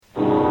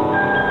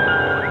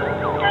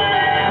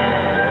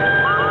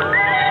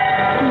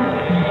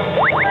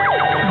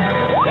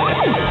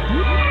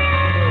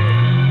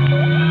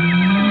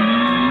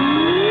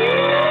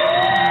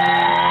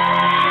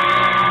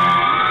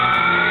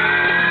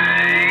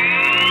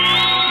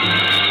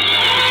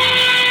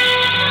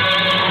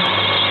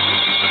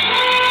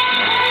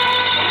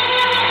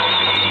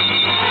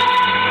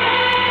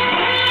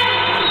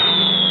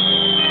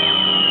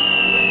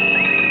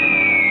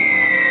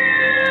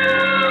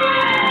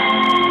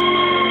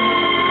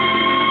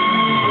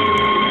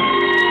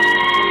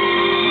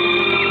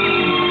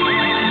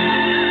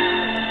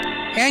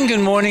good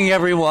morning,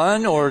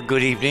 everyone, or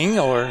good evening,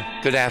 or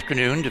good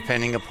afternoon,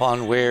 depending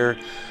upon where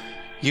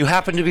you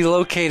happen to be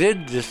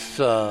located this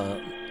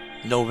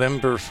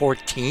November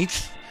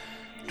 14th,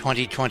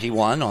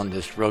 2021, on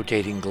this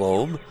rotating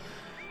globe.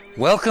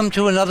 Welcome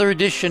to another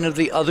edition of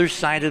The Other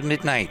Side of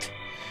Midnight.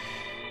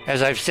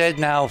 As I've said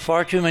now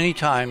far too many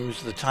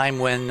times, the time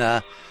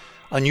when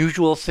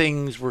unusual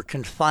things were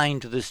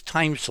confined to this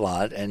time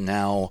slot and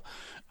now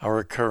are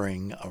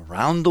occurring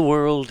around the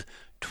world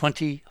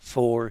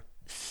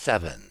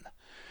 24/7.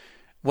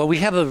 Well, we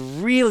have a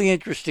really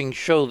interesting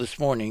show this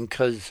morning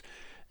because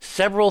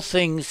several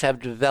things have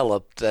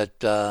developed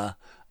that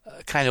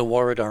kind of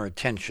warrant our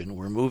attention.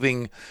 We're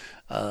moving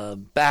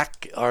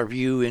back our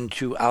view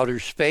into outer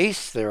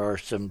space. There are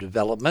some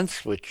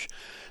developments which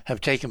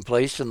have taken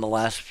place in the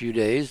last few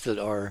days that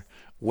are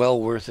well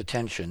worth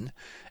attention.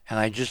 And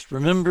I just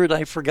remembered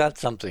I forgot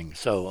something.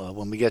 So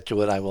when we get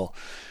to it, I will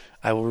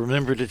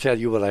remember to tell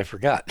you what I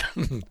forgot.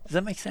 Does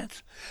that make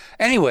sense?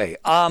 Anyway,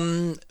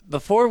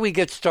 before we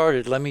get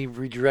started, let me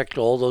redirect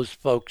all those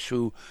folks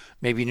who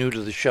may be new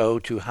to the show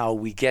to how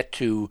we get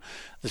to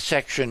the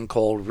section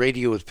called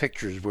Radio with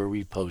Pictures, where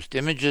we post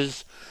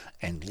images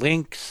and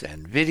links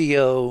and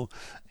video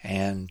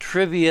and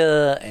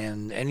trivia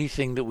and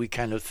anything that we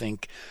kind of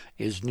think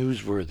is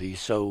newsworthy.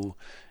 So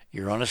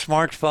you're on a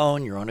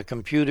smartphone, you're on a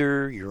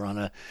computer, you're on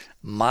a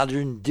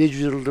modern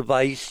digital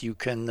device, you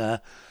can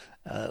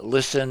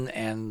listen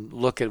and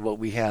look at what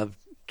we have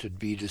to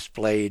be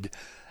displayed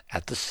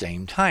at the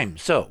same time.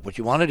 So what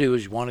you want to do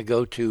is you want to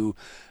go to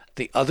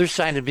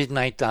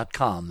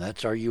theothersideofmidnight.com.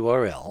 That's our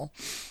URL.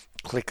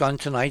 Click on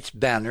tonight's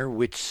banner,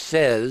 which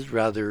says,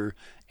 rather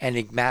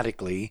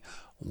enigmatically,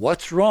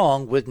 what's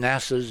wrong with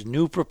NASA's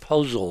new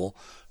proposal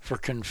for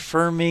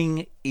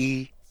confirming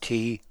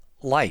ET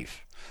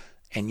life?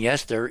 And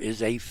yes, there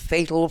is a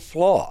fatal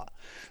flaw.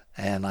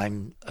 And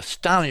I'm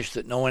astonished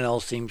that no one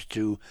else seems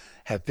to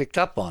have picked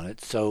up on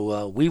it.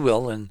 So we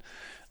will in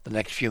the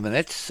next few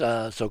minutes.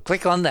 So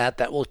click on that.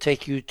 That will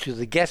take you to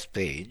the guest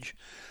page.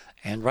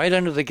 And right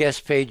under the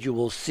guest page, you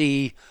will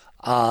see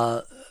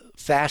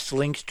fast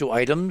links to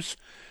items.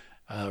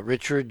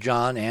 Richard,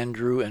 John,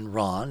 Andrew, and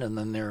Ron. And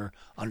then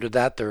under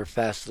that, there are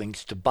fast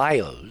links to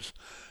bios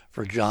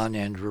for John,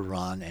 Andrew,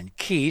 Ron, and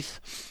Keith.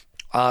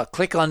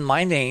 Click on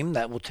my name.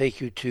 That will take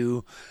you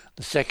to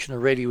the section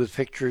of Radio with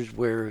Pictures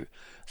where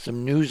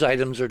some news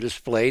items are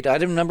displayed.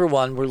 Item number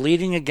 1, we're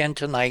leading again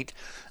tonight,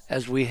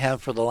 as we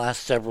have for the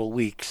last several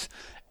weeks,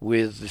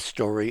 with the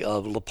story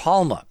of La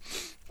Palma.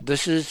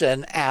 This is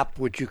an app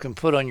which you can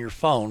put on your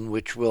phone,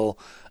 which will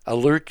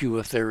alert you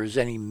if there is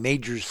any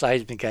major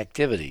seismic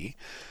activity.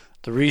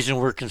 The reason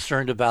we're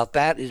concerned about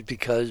that is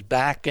because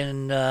back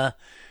in, I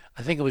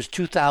think it was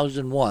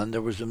 2001,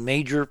 there was a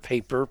major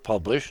paper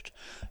published,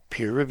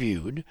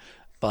 peer-reviewed,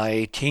 by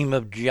a team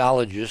of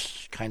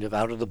geologists, kind of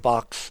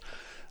out-of-the-box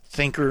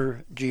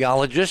thinker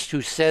geologists,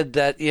 who said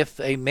that if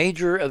a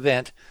major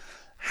event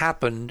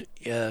happened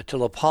to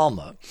La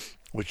Palma,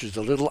 which is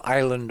a little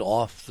island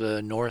off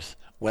the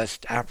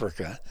northwest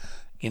Africa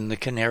in the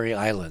Canary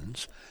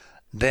Islands,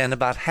 then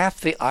about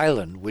half the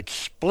island would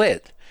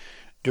split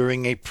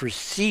during a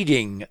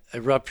preceding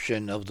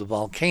eruption of the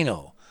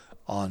volcano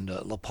on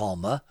La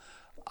Palma,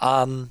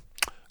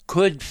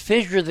 could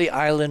fissure the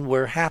island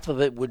where half of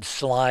it would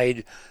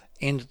slide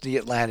into the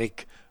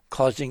Atlantic,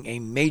 causing a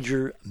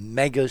major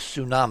mega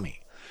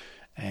tsunami.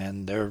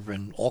 And there have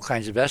been all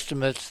kinds of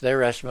estimates.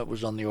 Their estimate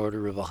was on the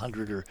order of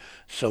 100 or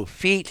so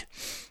feet,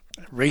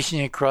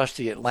 racing across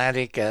the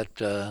Atlantic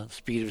at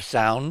speed of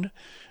sound,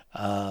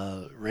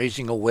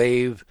 raising a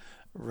wave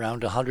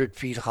around 100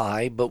 feet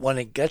high. But when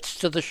it gets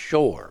to the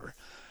shore,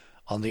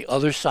 on the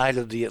other side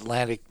of the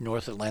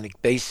North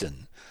Atlantic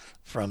Basin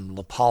from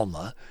La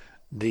Palma,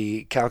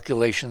 the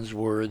calculations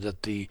were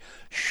that the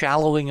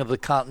shallowing of the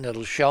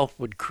continental shelf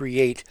would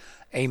create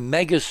a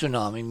mega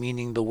tsunami,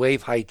 meaning the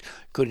wave height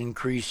could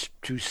increase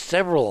to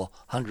several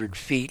hundred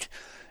feet,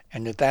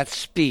 and at that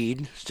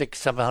speed,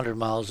 600-700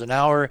 miles an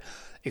hour,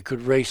 it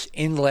could race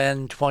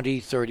inland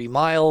 20-30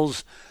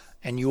 miles,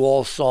 and you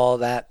all saw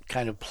that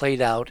kind of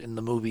played out in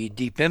the movie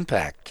Deep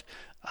Impact,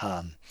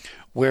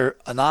 where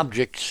an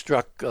object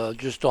struck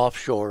just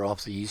offshore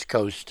off the East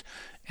Coast,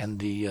 and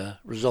the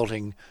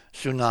resulting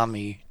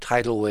tsunami,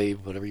 tidal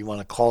wave, whatever you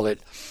want to call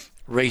it,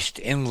 raced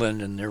inland,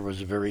 and there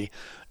was a very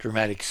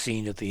dramatic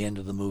scene at the end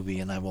of the movie,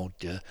 and I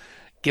won't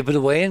give it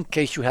away in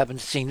case you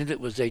haven't seen it. It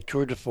was a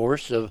tour de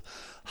force of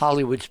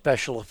Hollywood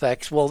special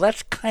effects. Well,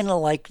 that's kind of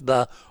like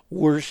the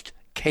worst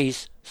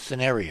case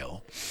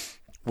scenario,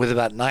 with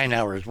about 9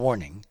 hours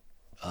warning,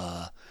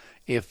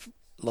 if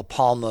La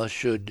Palma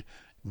should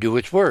do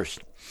its worst.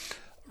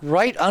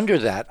 Right under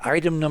that,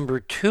 item number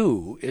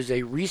 2 is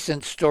a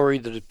recent story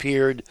that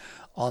appeared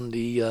on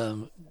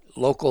the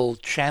local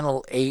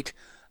Channel 8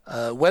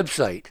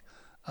 website,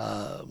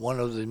 one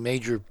of the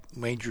major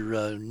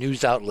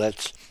news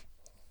outlets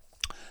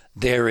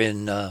there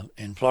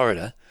in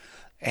Florida,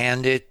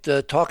 and it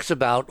talks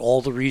about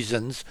all the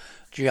reasons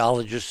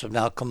geologists have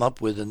now come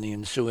up with in the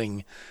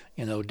ensuing,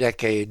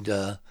 decade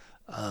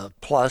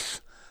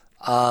plus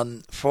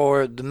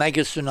for the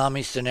mega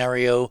tsunami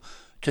scenario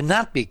to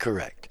not be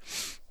correct.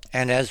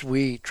 And as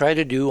we try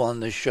to do on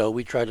this show,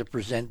 we try to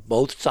present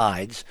both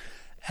sides.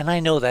 And I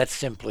know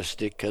that's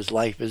simplistic because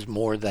life is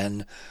more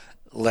than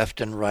left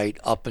and right,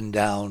 up and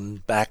down,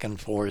 back and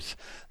forth.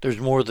 There's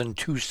more than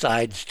two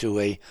sides to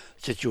a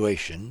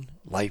situation.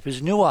 Life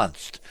is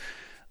nuanced.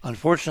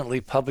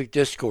 Unfortunately, public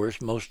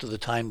discourse most of the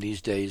time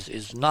these days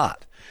is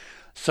not.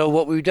 So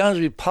what we've done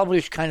is we've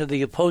published kind of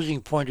the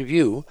opposing point of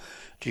view.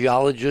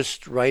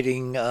 Geologists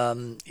writing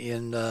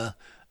in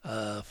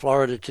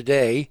Florida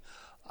Today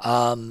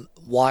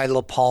why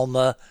La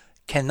Palma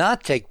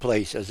cannot take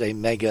place as a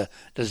mega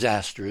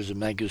disaster, as a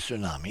mega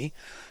tsunami.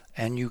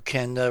 And you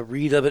can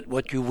read of it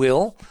what you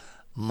will.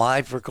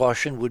 My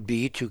precaution would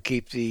be to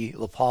keep the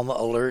La Palma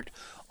alert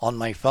on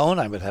my phone.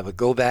 I would have a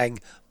go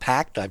bag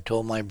packed. I've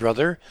told my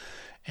brother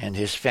and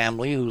his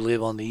family who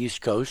live on the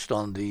East Coast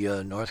on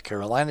the North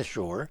Carolina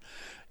shore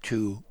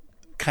to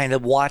kind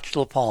of watch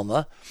La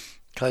Palma,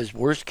 because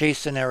worst case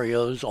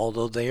scenarios,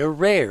 although they are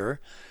rare,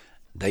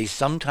 they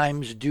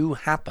sometimes do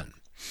happen.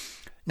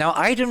 Now,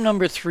 item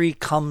number 3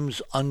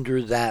 comes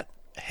under that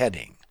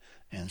heading.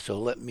 And so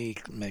let me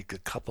make a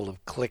couple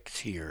of clicks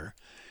here.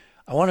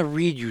 I want to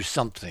read you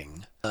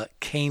something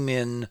came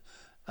in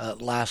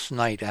last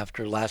night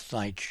after last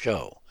night's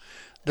show.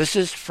 This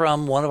is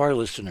from one of our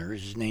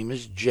listeners. His name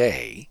is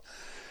Jay.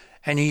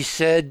 And he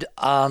said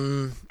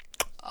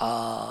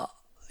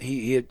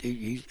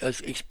he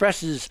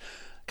expresses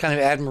kind of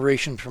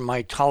admiration for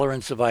my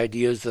tolerance of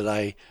ideas that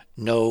I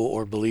know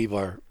or believe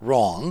are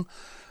wrong.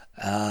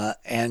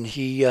 And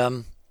he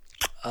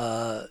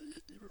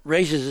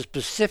raises a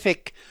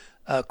specific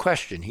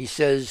question. He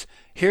says,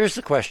 here's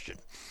the question.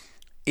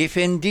 If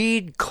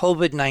indeed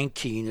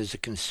COVID-19 is a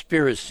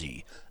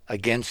conspiracy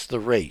against the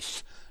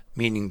race,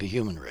 meaning the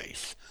human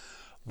race,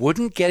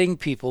 wouldn't getting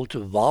people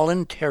to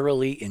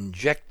voluntarily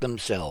inject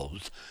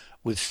themselves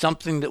with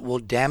something that will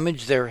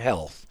damage their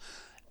health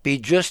be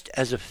just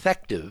as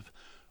effective,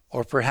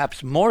 or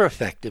perhaps more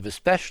effective,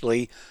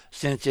 especially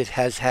since it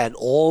has had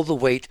all the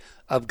weight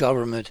of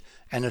government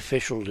and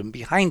officialdom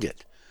behind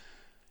it?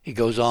 He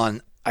goes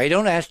on, I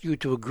don't ask you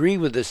to agree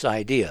with this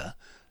idea,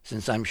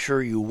 since I'm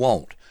sure you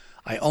won't.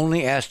 I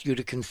only ask you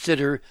to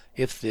consider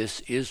if this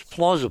is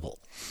plausible.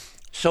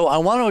 So I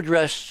want to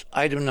address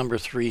item number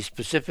 3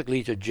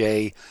 specifically to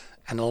Jay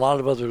and a lot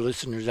of other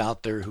listeners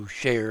out there who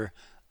share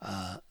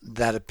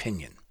that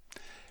opinion.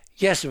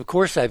 Yes, of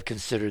course I've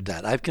considered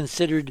that. I've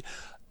considered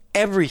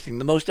everything.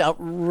 The most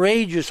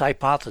outrageous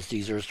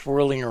hypotheses are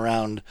swirling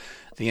around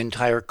the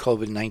entire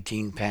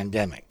COVID-19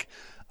 pandemic,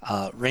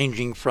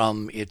 ranging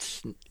from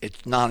it's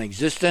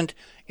non-existent,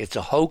 it's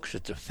a hoax,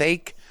 it's a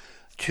fake,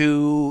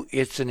 to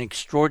it's an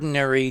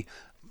extraordinary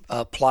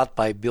plot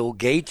by Bill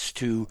Gates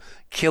to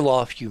kill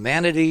off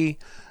humanity,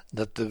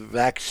 that the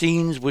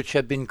vaccines which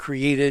have been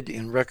created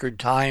in record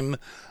time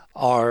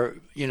are,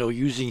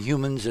 using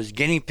humans as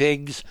guinea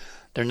pigs.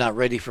 They're not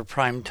ready for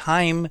prime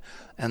time,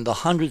 and the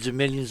hundreds of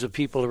millions of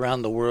people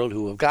around the world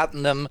who have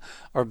gotten them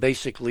are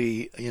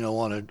basically,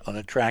 on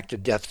a track to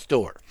death's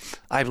door.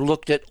 I've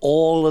looked at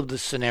all of the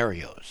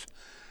scenarios.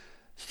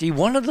 See,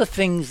 one of the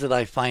things that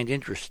I find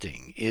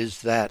interesting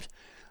is that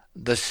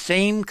the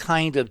same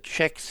kind of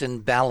checks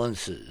and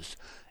balances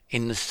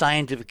in the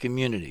scientific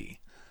community,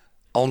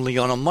 only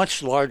on a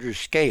much larger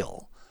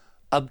scale,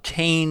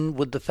 obtained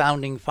with the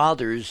founding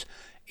fathers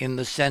in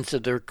the sense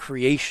of their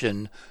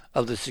creation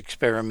of this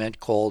experiment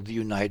called the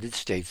United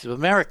States of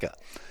America,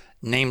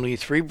 namely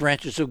 3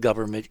 branches of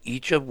government,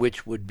 each of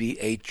which would be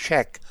a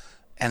check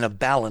and a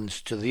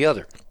balance to the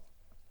other.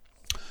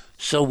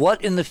 So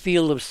what in the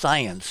field of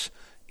science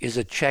is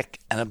a check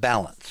and a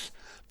balance,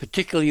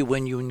 particularly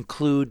when you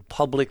include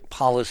public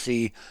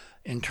policy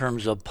in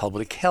terms of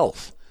public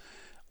health?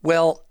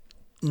 Well,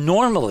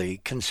 normally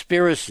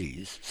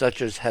conspiracies,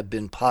 such as have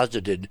been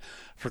posited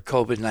for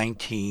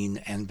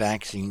COVID-19 and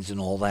vaccines and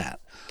all that,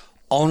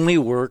 only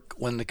work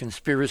when the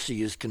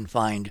conspiracy is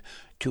confined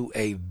to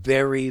a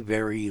very,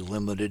 very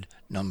limited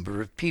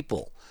number of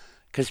people,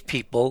 because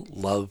people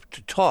love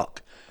to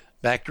talk.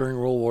 Back during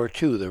World War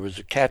II, there was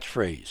a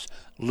catchphrase,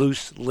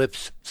 loose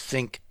lips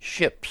sink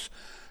ships.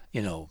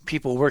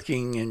 People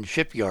working in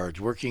shipyards,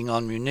 working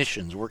on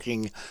munitions,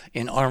 working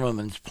in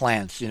armaments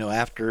plants,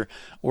 after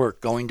work,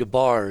 going to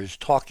bars,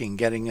 talking,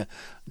 getting a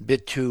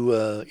bit too,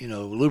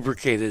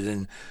 lubricated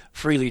and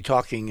freely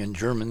talking, and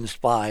German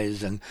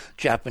spies and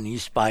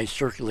Japanese spies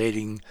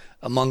circulating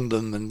among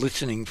them and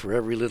listening for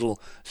every little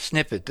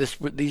snippet.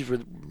 These were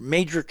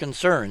major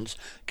concerns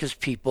because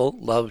people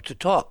love to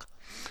talk.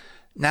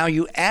 Now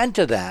you add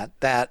to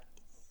that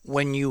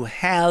when you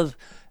have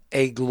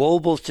a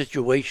global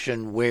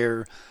situation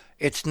where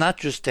it's not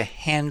just a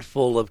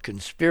handful of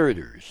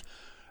conspirators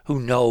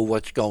who know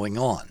what's going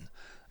on,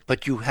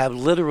 but you have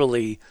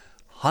literally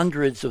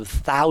hundreds of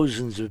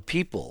thousands of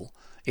people,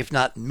 if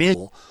not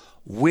millions,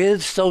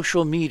 with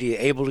social media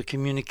able to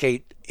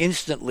communicate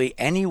instantly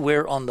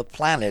anywhere on the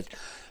planet,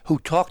 who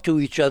talk to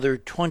each other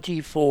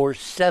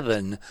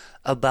 24/7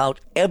 about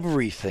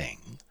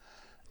everything.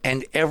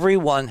 and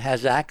everyone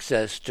has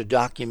access to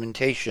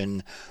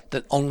documentation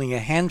that only a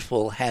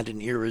handful had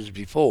in eras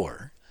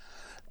before,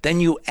 then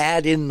you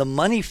add in the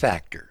money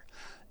factor.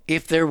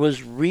 If there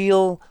was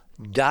real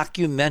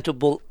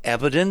documentable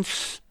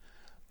evidence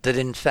that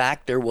in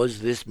fact there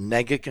was this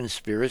mega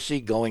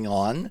conspiracy going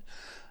on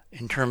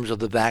in terms of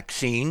the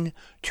vaccine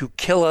to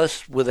kill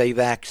us with a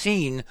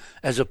vaccine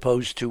as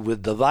opposed to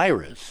with the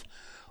virus,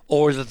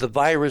 or that the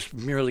virus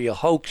was merely a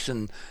hoax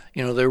and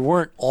there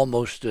weren't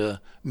almost 1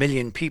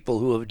 million people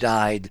who have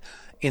died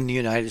in the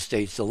United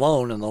States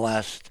alone in the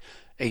last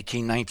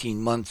 18,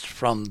 19 months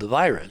from the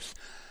virus.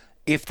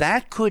 If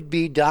that could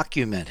be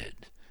documented,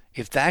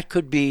 if that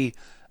could be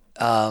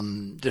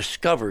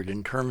discovered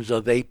in terms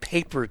of a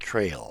paper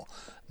trail,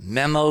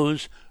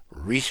 memos,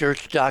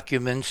 research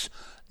documents,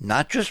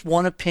 not just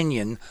one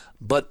opinion,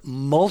 but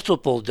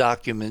multiple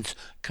documents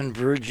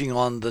converging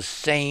on the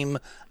same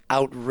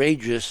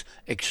outrageous,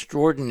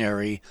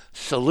 extraordinary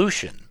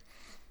solution.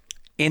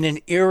 In an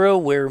era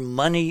where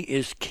money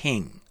is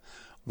king,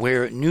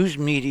 where news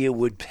media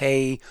would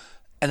pay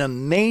an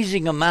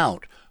amazing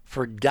amount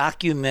for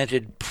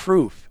documented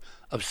proof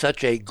of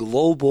such a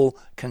global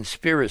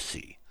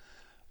conspiracy,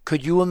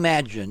 could you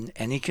imagine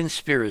any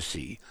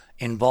conspiracy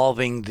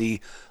involving the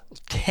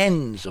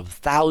tens of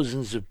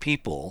thousands of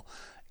people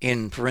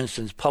in, for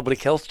instance,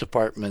 public health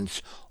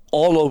departments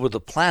all over the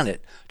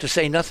planet, to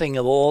say nothing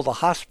of all the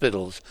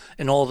hospitals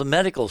and all the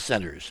medical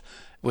centers,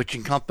 which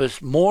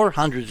encompass more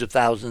hundreds of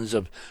thousands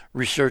of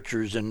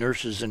researchers and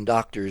nurses and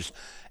doctors?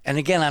 And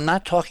again, I'm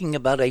not talking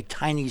about a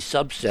tiny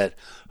subset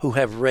who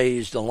have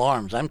raised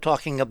alarms. I'm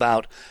talking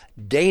about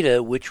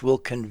data which will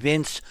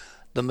convince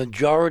the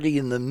majority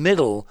in the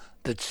middle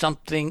that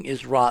something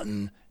is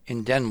rotten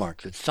in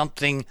Denmark, that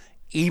something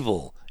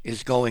evil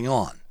is going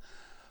on.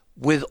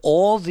 With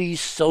all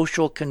these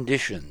social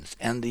conditions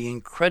and the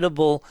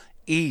incredible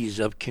ease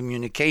of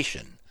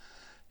communication,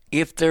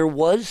 if there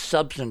was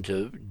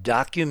substantive,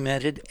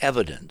 documented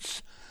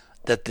evidence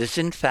that this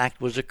in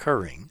fact was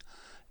occurring,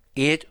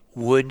 it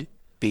would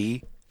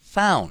be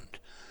found.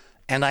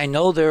 And I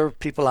know there are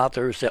people out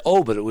there who say,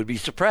 oh, but it would be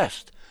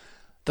suppressed.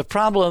 The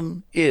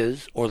problem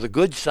is, or the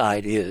good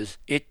side is,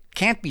 it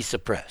can't be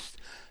suppressed.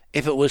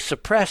 If it was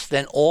suppressed,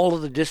 then all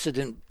of the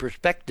dissident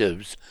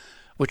perspectives,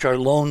 which are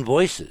lone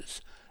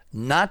voices,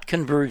 not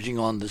converging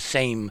on the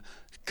same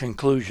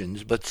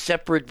conclusions, but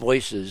separate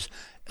voices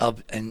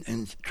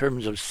in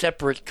terms of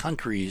separate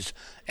countries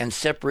and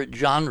separate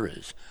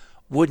genres,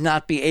 would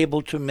not be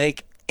able to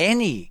make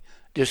any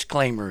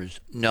disclaimers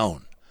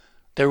known.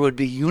 There would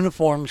be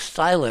uniform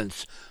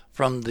silence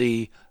from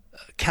the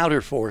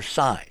counterforce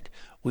side.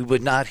 We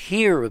would not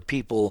hear of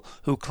people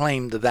who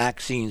claim the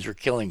vaccines are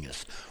killing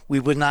us. We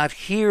would not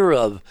hear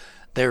of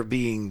there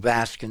being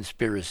vast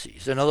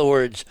conspiracies. In other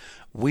words,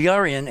 we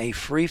are in a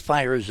free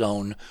fire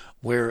zone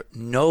where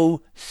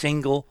no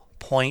single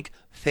point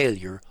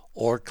failure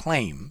or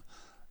claim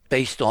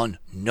based on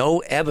no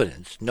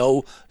evidence,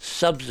 no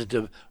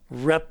substantive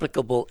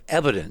replicable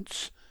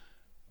evidence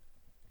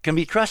can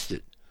be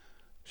trusted.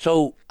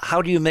 So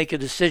how do you make a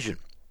decision?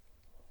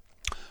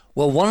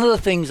 Well, one of the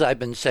things I've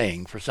been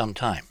saying for some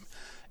time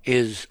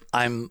is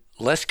I'm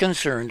less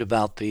concerned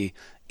about the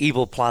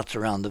evil plots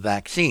around the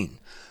vaccine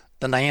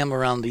than I am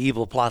around the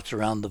evil plots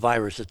around the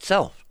virus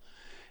itself.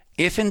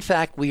 If in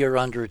fact we are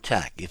under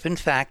attack, if in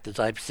fact, as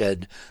I've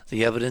said,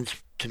 the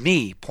evidence to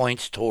me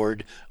points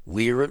toward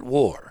we're at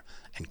war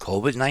and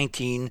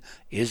COVID-19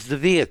 is the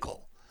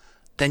vehicle,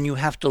 then you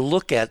have to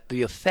look at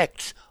the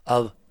effects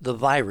of the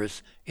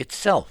virus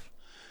itself.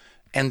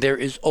 And there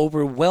is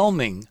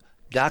overwhelming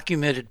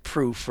documented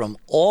proof from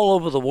all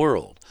over the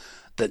world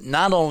that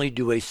not only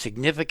do a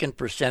significant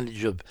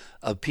percentage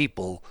of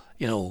people,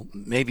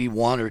 maybe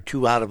 1 or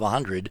 2 out of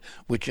 100,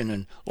 which in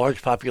a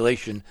large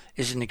population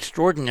is an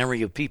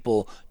extraordinary of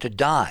people to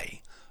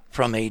die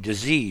from a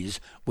disease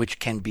which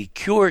can be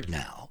cured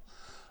now,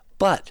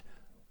 but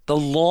the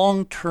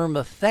long-term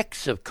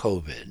effects of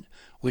COVID,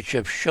 which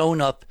have shown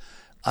up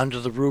under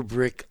the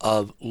rubric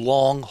of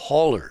long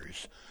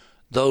haulers,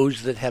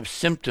 those that have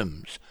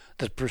symptoms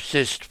that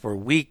persist for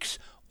weeks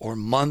or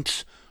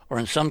months, or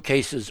in some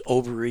cases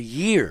over a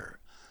year,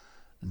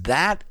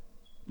 that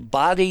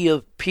body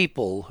of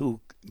people who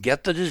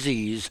get the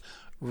disease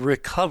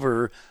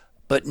recover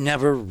but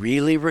never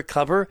really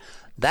recover,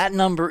 that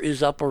number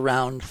is up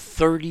around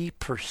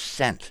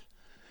 30%.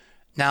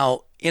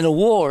 Now, in a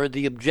war,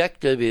 the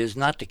objective is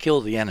not to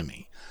kill the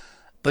enemy,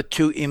 but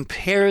to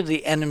impair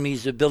the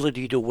enemy's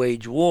ability to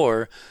wage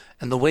war.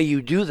 And the way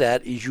you do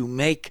that is you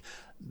make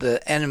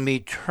the enemy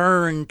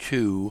turn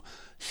to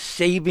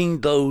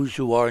saving those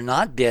who are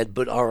not dead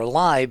but are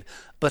alive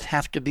but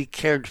have to be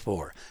cared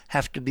for,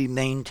 have to be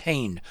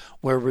maintained,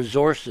 where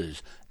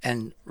resources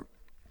and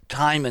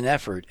time and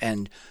effort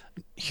and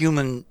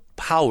human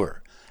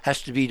power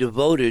has to be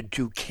devoted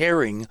to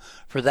caring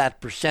for that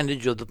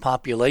percentage of the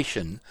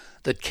population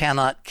that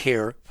cannot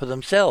care for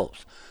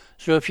themselves.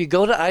 So if you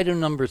go to item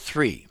number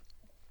 3,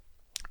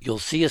 you'll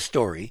see a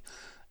story,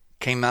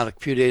 came out a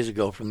few days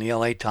ago from the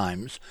LA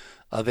Times,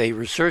 of a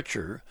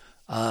researcher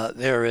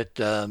there at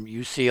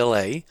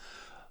UCLA,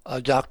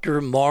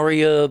 Dr.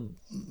 Maria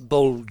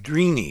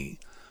Boldrini,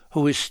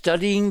 who is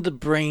studying the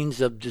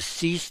brains of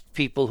deceased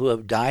people who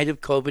have died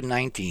of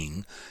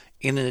COVID-19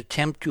 in an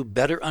attempt to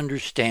better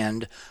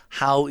understand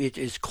how it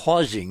is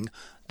causing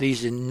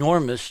these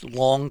enormous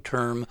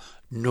long-term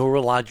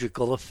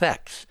neurological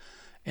effects.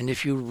 And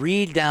if you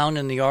read down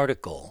in the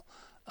article,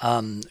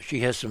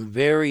 she has some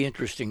very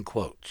interesting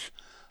quotes.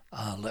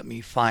 Let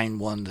me find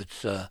one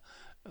that's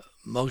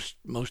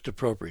most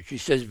appropriate. She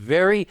says,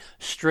 very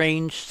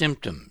strange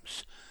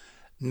symptoms,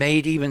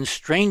 made even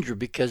stranger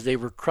because they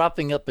were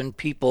cropping up in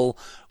people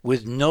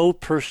with no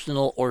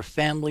personal or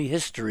family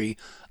history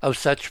of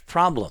such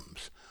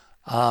problems.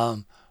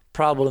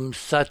 Problems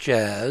such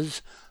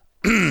as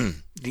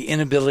the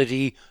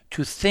inability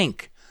to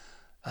think,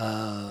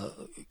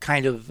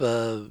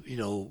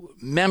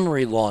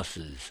 memory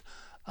losses.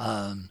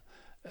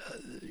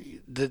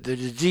 The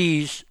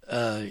disease,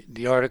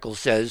 the article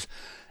says,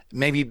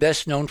 may be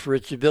best known for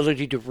its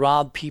ability to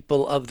rob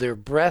people of their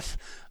breath,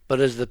 but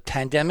as the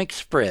pandemic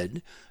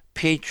spread,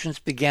 patients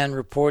began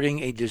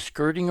reporting a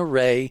disconcerting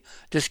array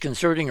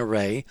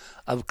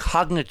of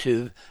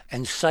cognitive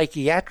and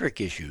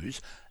psychiatric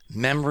issues,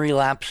 memory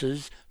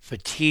lapses,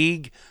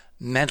 fatigue,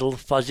 mental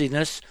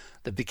fuzziness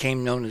that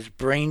became known as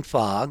brain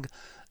fog.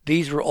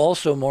 These were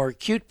also more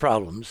acute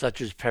problems such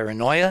as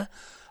paranoia,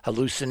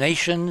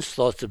 hallucinations,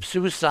 thoughts of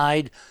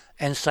suicide,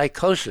 and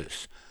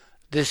psychosis.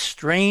 This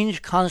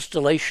strange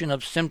constellation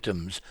of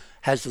symptoms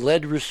has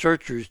led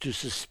researchers to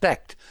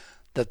suspect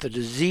that the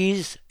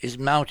disease is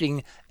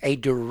mounting a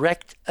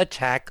direct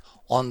attack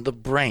on the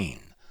brain.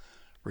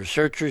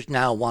 Researchers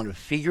now want to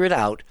figure it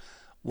out,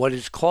 what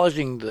is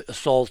causing the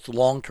assault's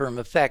long-term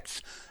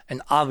effects,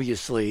 and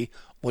obviously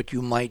what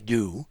you might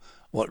do,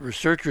 what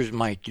researchers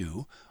might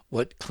do,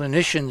 what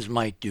clinicians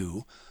might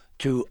do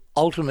to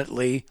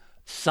ultimately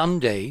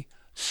someday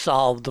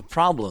solve the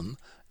problem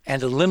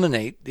and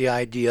eliminate the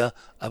idea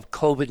of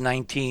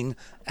COVID-19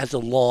 as a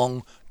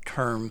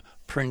long-term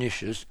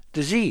pernicious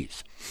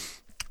disease.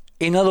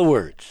 In other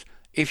words,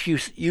 if you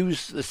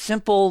use the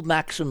simple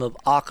maxim of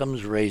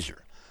Occam's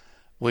razor,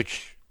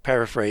 which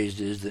paraphrased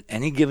is that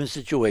any given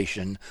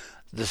situation,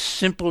 the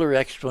simpler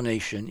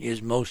explanation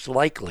is most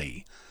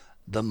likely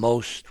the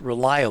most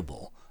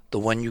reliable, the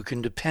one you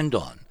can depend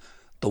on,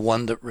 the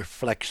one that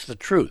reflects the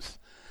truth.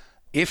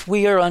 If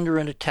we are under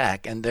an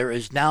attack, and there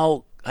is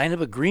now kind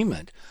of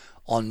agreement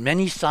on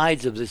many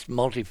sides of this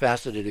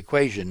multifaceted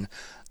equation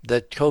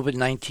that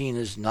COVID-19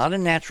 is not a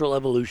natural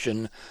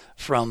evolution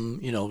from,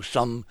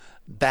 some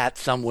bat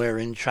somewhere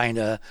in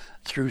China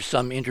through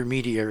some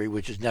intermediary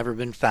which has never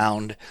been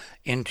found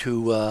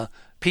into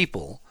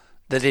people,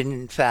 that it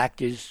in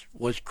fact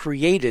was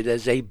created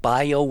as a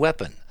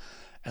bioweapon.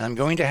 And I'm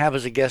going to have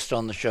as a guest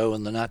on the show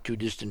in the not too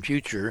distant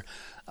future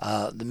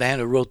the man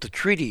who wrote the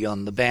treaty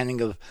on the banning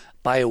of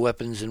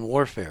bioweapons in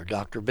warfare,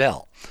 Dr.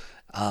 Bell.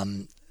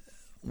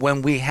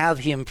 When we have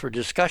him for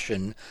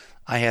discussion,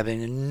 I have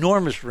an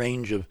enormous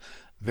range of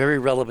very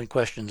relevant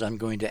questions I'm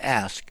going to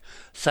ask,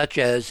 such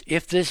as,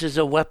 if this is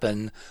a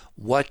weapon,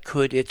 what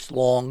could its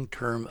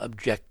long-term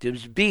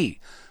objectives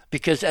be?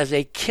 Because as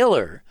a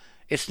killer,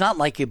 it's not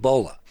like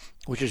Ebola,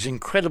 which is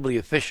incredibly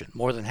efficient.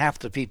 More than half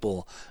the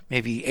people,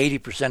 maybe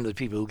 80% of the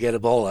people who get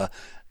Ebola,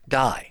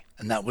 die.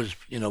 And that was,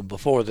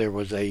 before there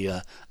was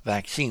a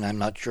vaccine. I'm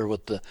not sure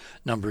what the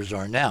numbers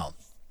are now.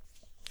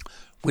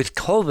 With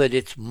COVID,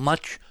 it's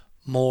much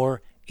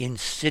more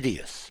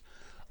insidious,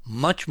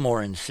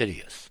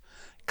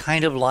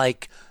 kind of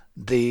like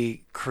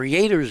the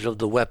creators of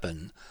the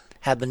weapon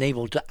have been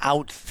able to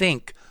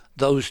outthink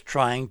those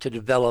trying to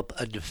develop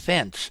a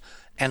defense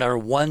and are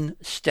one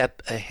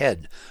step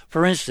ahead.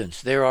 For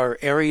instance, there are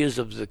areas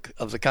of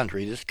the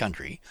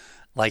country,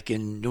 like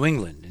in New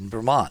England, in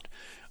Vermont,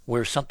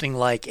 where something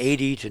like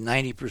 80 to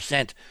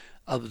 90%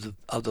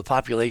 of the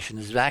population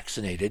is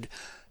vaccinated,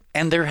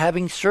 and they're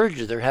having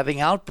surges, they're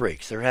having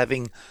outbreaks, they're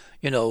having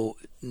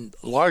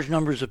large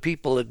numbers of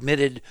people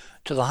admitted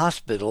to the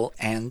hospital,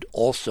 and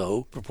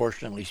also,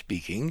 proportionately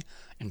speaking,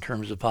 in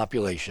terms of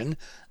population,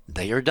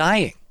 they are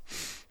dying.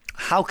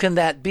 How can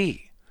that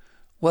be?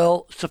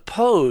 Well,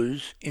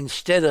 suppose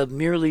instead of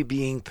merely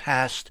being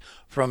passed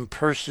from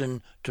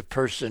person to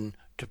person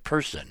to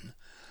person,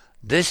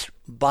 this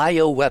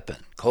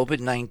bioweapon,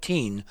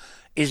 COVID-19,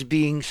 is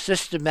being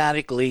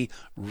systematically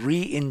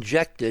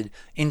re-injected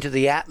into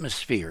the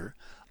atmosphere,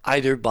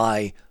 either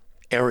by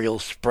aerial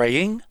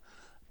spraying,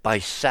 by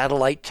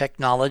satellite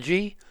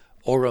technology,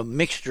 or a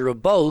mixture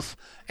of both.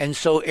 And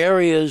so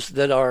areas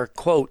that are,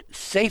 quote,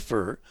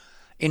 safer,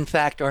 in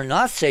fact are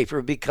not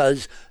safer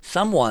because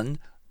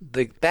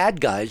the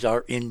bad guys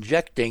are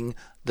injecting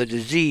the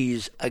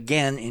disease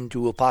again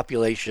into a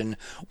population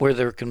where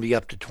there can be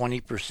up to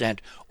 20%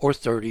 or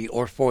 30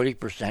 or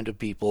 40% of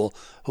people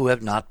who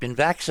have not been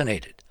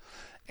vaccinated.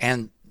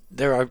 And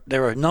there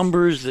are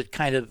numbers that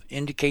kind of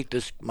indicate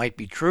this might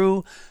be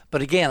true,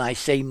 but again, I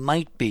say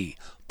might be,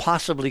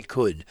 possibly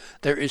could.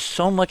 There is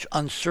so much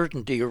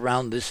uncertainty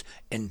around this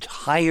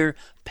entire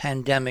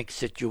pandemic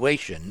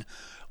situation.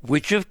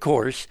 which of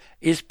course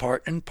is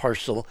part and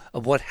parcel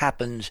of what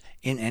happens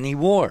in any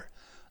war.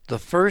 The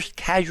first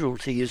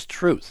casualty is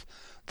truth.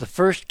 The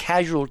first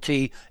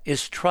casualty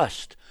is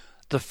trust.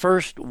 The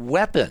first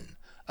weapon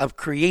of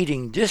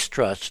creating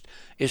distrust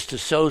is to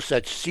sow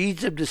such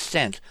seeds of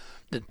dissent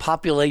that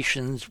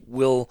populations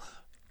will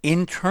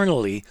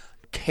internally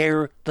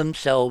tear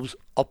themselves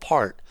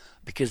apart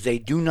because they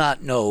do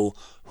not know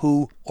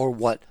who or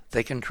what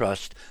they can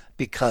trust,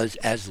 because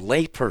as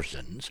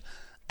laypersons,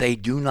 they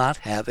do not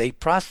have a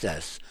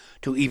process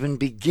to even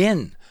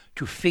begin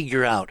to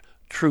figure out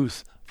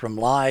truth from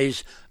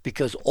lies,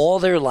 because all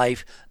their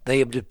life they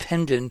have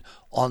depended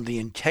on the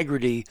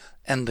integrity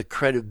and the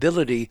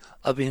credibility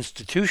of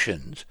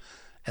institutions,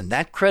 and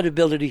that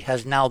credibility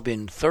has now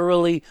been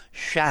thoroughly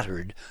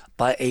shattered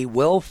by a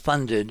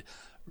well-funded,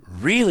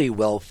 really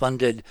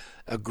well-funded,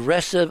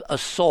 aggressive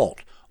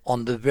assault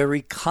on the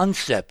very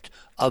concept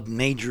of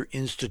major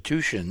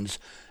institutions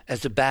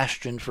as a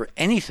bastion for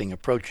anything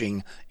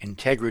approaching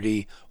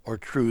integrity or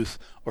truth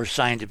or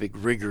scientific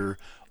rigor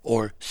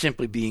or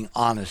simply being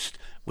honest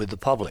with the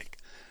public.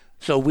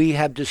 So we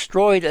have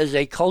destroyed as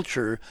a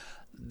culture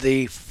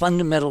the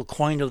fundamental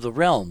coin of the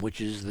realm, which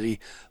is the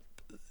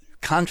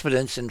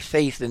confidence and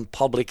faith in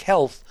public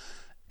health.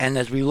 And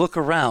as we look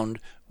around,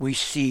 we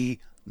see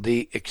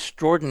the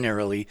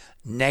extraordinarily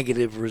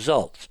negative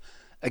results.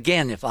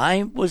 Again, if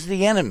I was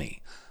the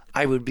enemy,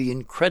 I would be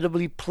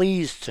incredibly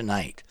pleased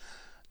tonight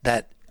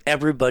that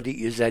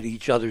everybody is at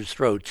each other's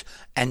throats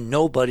and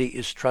nobody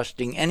is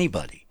trusting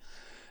anybody.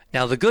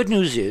 Now, the good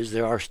news is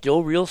there are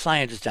still real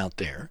scientists out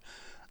there.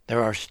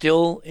 There are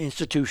still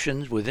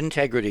institutions with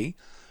integrity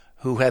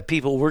who have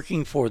people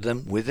working for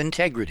them with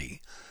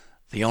integrity.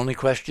 The only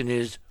question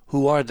is,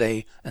 who are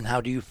they and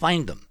how do you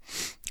find them?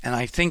 And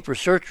I think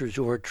researchers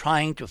who are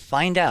trying to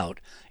find out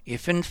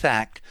if, in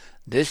fact,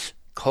 this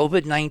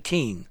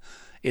COVID-19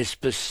 is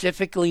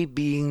specifically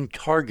being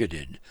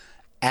targeted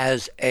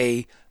as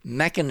a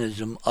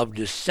mechanism of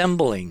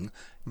disassembling,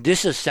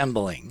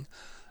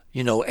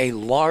 a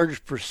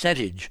large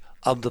percentage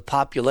of the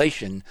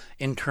population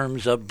in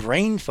terms of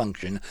brain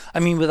function. I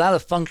mean, without a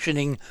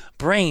functioning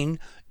brain,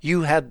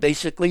 you have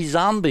basically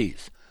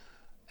zombies.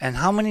 And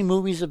how many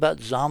movies about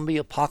zombie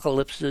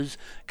apocalypses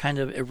kind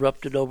of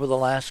erupted over the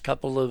last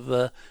couple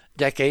of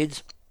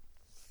decades?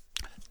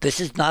 This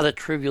is not a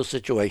trivial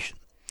situation.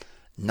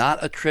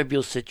 Not a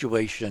trivial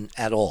situation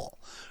at all.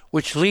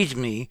 Which leads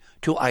me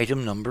to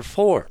item number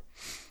 4.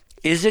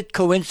 Is it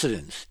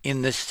coincidence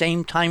in this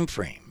same time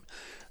frame?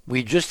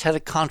 We just had a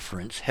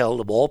conference held,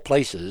 of all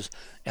places,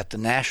 at the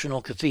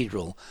National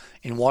Cathedral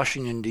in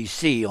Washington,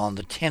 D.C. on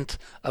the 10th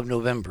of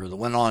November that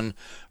went on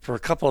for a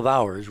couple of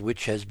hours,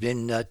 which has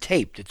been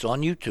taped. It's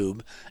on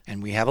YouTube,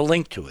 and we have a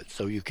link to it,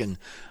 so you can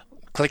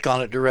click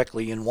on it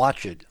directly and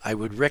watch it. I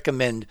would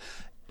recommend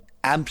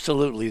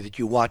absolutely that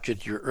you watch it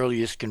at your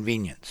earliest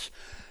convenience.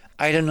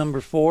 Item number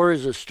 4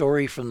 is a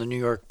story from the New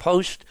York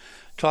Post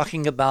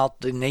talking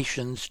about the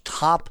nation's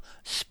top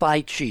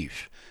spy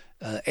chief,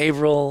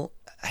 Avril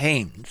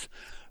Haines,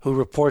 who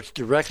reports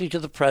directly to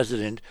the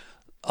president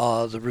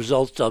the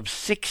results of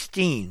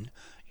 16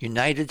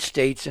 United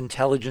States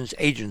intelligence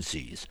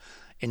agencies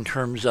in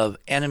terms of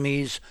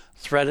enemies,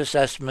 threat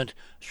assessment,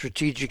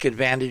 strategic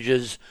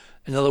advantages,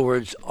 in other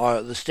words,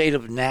 the state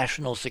of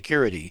national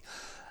security.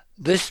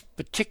 This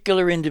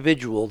particular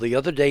individual, the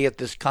other day at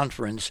this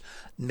conference,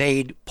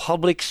 made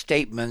public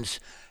statements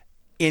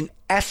in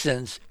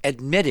essence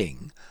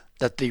admitting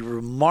that the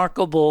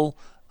remarkable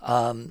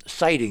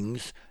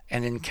sightings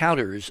and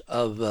encounters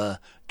of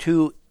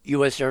 2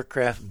 U.S.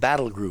 aircraft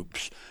battle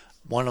groups,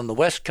 one on the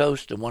West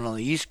Coast and one on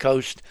the East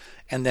Coast,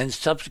 and then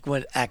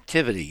subsequent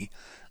activity,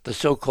 the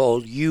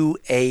so-called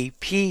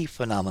UAP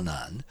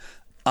phenomenon,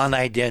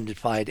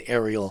 unidentified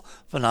aerial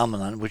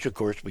phenomenon, which of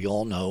course we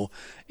all know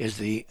is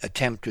the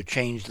attempt to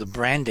change the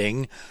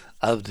branding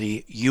of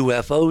the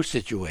UFO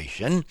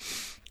situation.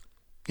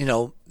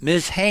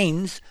 Ms.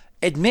 Haines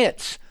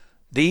admits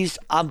these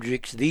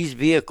objects, these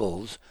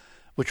vehicles,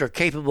 which are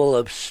capable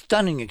of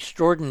stunning,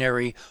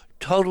 extraordinary,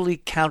 totally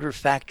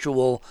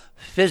counterfactual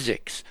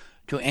physics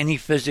to any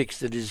physics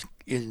that is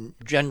in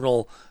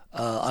general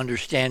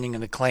understanding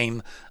and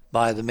acclaim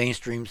by the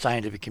mainstream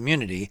scientific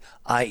community,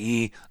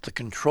 i.e. the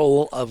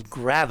control of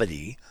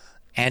gravity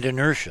and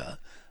inertia,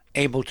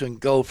 able to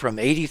go from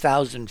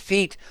 80,000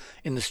 feet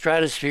in the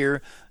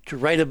stratosphere to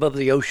right above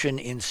the ocean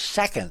in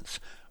seconds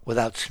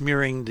without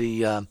smearing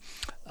the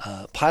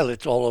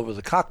pilots all over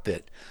the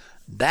cockpit.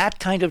 That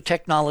kind of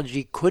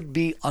technology could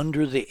be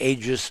under the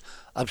aegis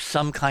of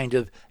some kind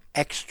of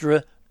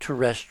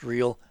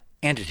extraterrestrial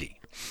entity.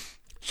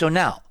 So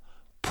now,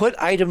 put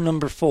item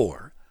number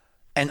 4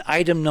 and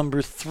item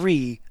number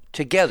 3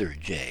 together,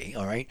 Jay,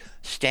 all right?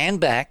 Stand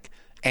back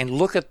and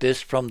look at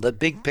this from the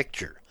big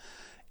picture.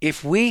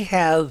 If we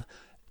have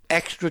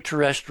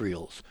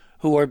extraterrestrials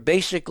who are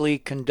basically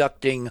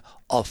conducting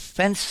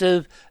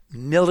offensive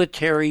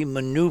military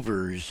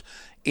maneuvers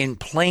in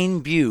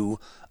plain view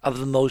of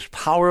the most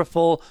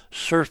powerful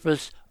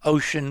surface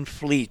ocean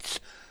fleets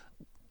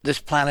this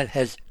planet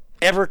has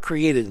ever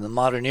created in the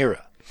modern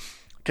era,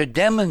 to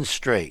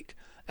demonstrate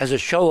as a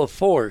show of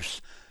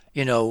force,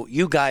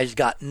 you guys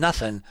got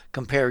nothing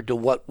compared to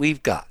what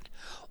we've got,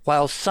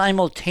 while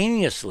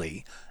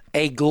simultaneously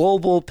a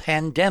global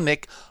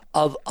pandemic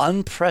of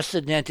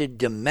unprecedented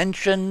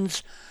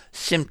dimensions,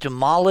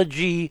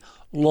 symptomology,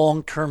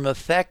 long-term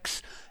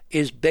effects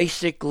is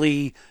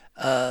basically,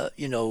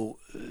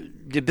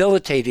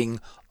 debilitating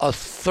a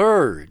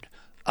third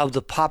of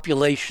the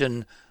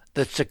population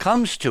that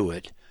succumbs to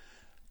it.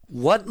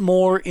 What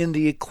more in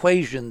the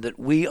equation that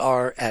we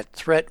are at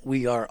threat,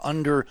 we are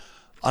under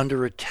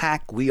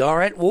attack, we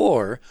are at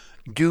war,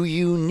 do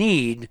you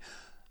need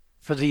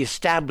for the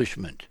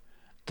establishment,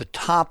 the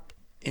top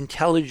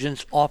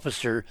intelligence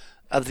officer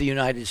of the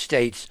United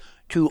States,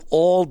 to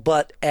all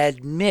but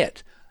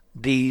admit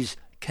these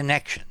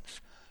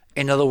connections?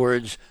 In other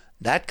words,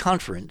 that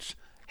conference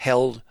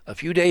held a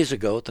few days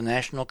ago at the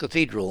National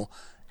Cathedral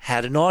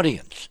had an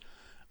audience.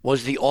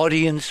 Was the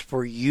audience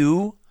for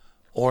you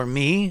or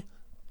me?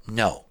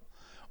 No.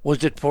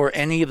 Was it for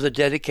any of the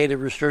dedicated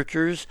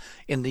researchers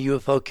in the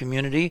UFO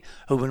community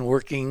who've been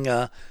working,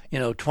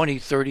 20,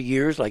 30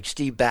 years, like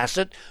Steve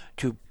Bassett,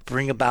 to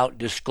bring about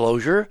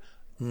disclosure?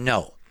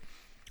 No.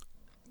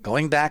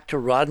 Going back to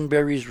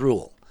Roddenberry's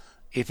rule,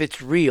 if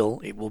it's real,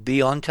 it will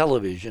be on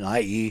television,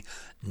 i.e.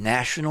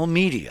 national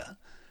media,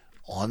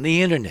 on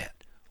the internet,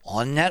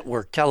 on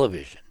network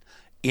television,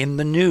 in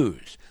the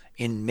news,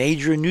 in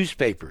major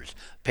newspapers,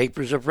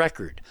 papers of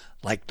record,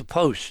 like the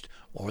Post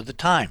or the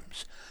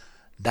Times.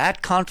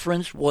 That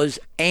conference was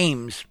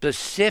aimed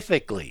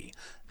specifically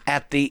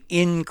at the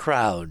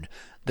in-crowd,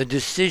 the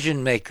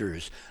decision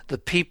makers, the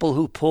people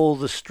who pull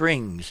the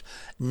strings,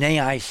 nay,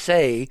 I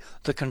say,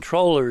 the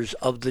controllers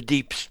of the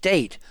deep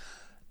state,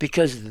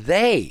 because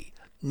they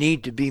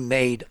need to be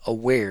made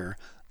aware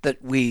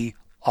that we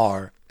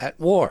are at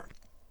war.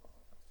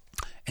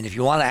 And if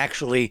you want to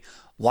actually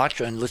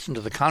watch and listen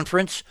to the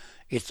conference,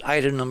 it's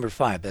item number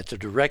 5. That's a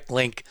direct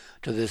link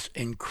to this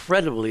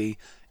incredibly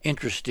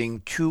interesting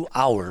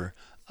 2-hour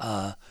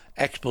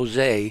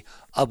expose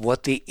of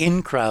what the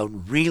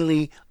in-crowd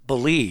really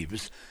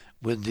believes,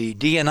 with the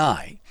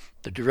DNI,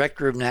 the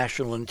Director of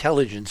National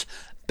Intelligence,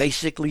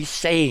 basically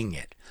saying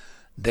it.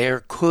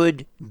 There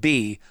could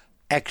be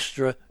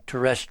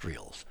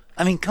extraterrestrials.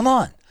 I mean, come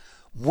on.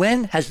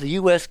 When has the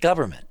U.S.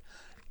 government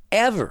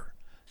ever,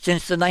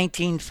 since the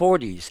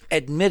 1940s,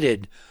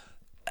 admitted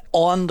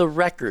on the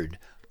record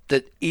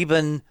that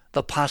even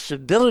the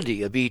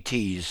possibility of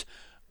ETs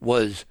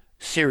was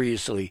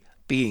seriously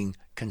being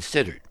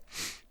considered?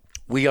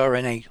 We are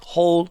in a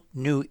whole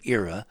new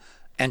era,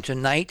 and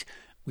tonight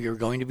we are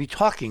going to be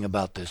talking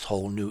about this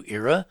whole new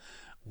era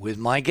with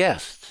my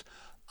guests.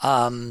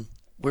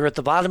 We're at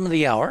the bottom of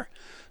the hour,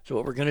 so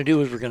what we're going to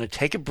do is we're going to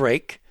take a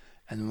break,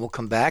 and then we'll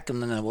come back,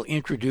 and then I will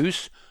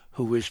introduce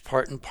who is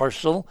part and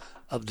parcel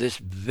of this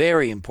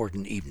very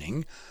important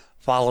evening,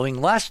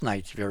 following last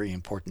night's very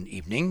important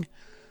evening.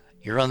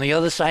 You're on the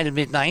other side of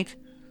midnight.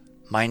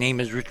 My name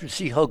is Richard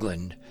C.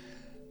 Hoagland.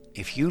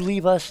 If you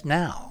leave us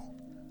now,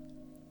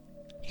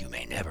 you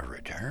may never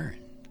return.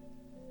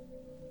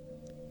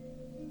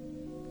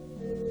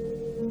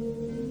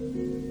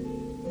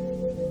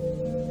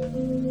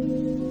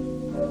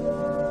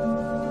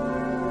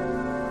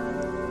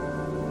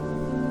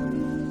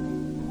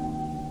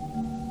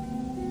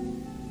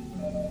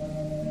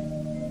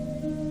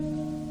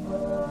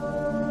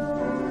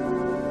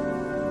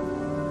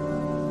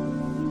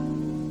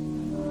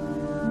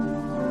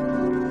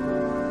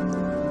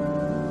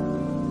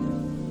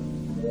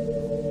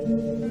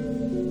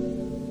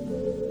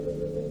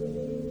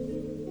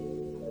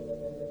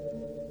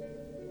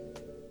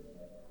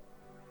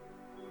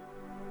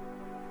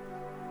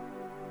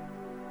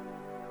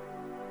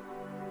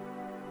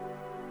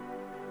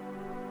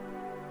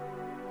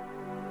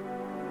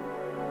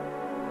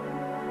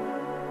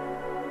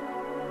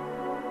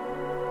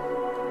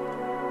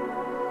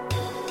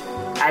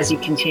 As you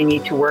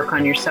continue to work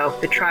on yourself,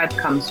 the tribe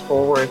comes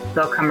forward.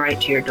 They'll come right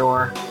to your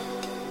door.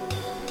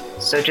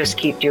 So just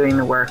keep doing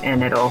the work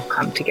and it'll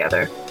come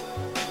together.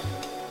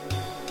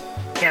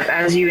 Yep,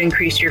 as you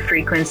increase your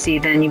frequency,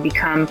 then you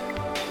become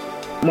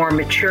more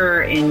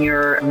mature in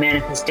your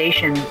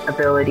manifestation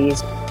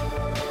abilities,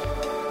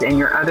 and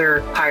your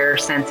other higher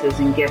senses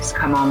and gifts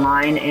come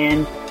online,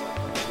 and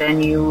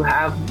then you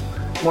have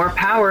more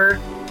power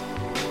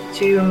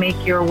to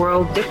make your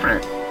world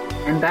different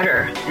and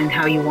better and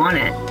how you want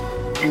it.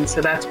 And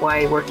so that's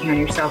why working on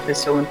yourself is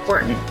so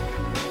important,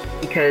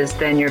 because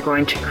then you're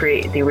going to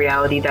create the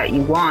reality that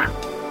you want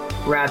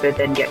rather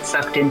than get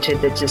sucked into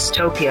the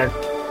dystopia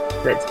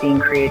that's being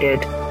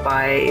created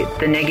by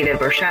the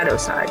negative or shadow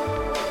side.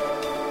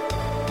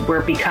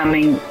 We're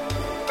becoming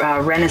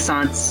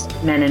Renaissance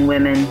men and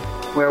women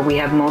where we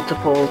have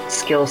multiple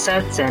skill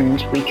sets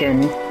and we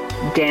can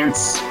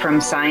dance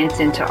from science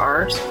into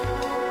art,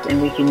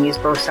 and we can use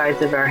both sides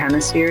of our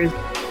hemispheres.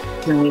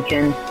 And we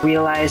can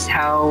realize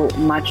how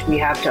much we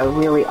have to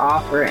really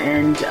offer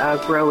and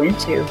grow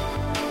into.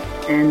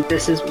 And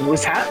this is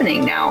what's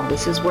happening now.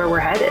 This is where we're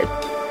headed,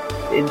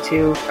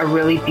 into a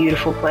really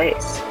beautiful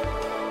place.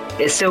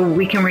 So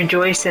we can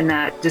rejoice in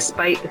that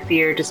despite the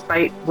fear,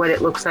 despite what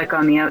it looks like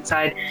on the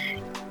outside.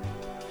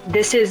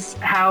 This is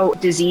how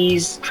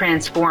disease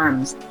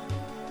transforms.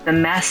 The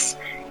mess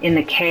in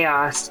the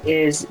chaos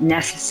is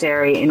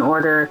necessary in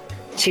order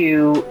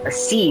to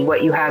see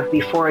what you have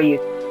before you,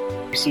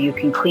 so you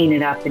can clean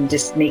it up and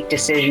just make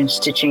decisions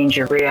to change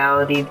your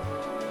reality.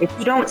 If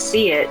you don't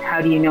see it,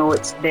 how do you know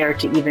it's there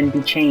to even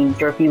be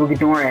changed? Or if you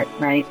ignore it,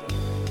 right?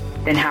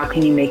 Then how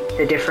can you make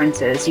the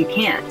differences? You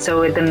can't.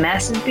 So the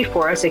mess is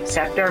before us,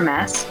 accept our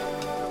mess,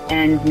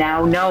 and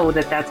now know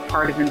that that's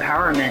part of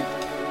empowerment,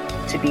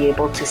 to be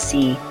able to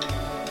see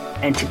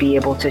and to be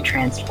able to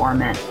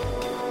transform it.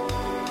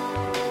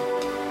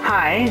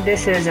 Hi,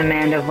 this is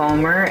Amanda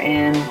Vollmer,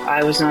 and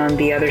I was on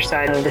the other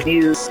side of the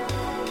news,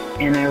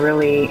 and I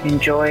really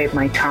enjoyed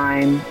my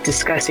time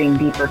discussing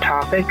deeper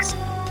topics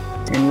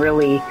and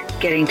really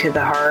getting to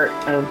the heart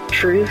of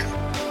truth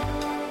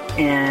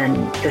and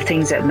the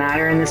things that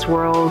matter in this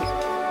world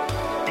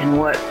and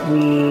what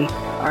we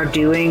are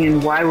doing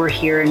and why we're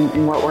here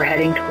and what we're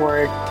heading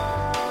toward.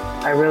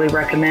 I really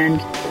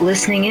recommend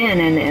listening in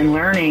and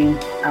learning,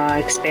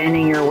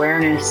 expanding your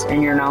awareness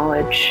and your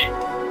knowledge.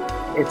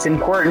 It's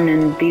important,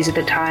 and these are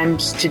the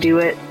times to do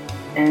it,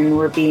 and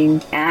we're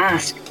being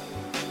asked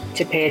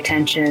to pay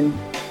attention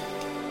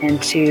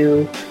and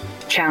to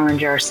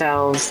challenge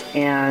ourselves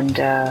and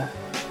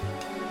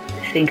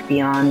think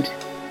beyond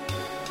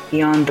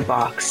the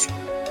box.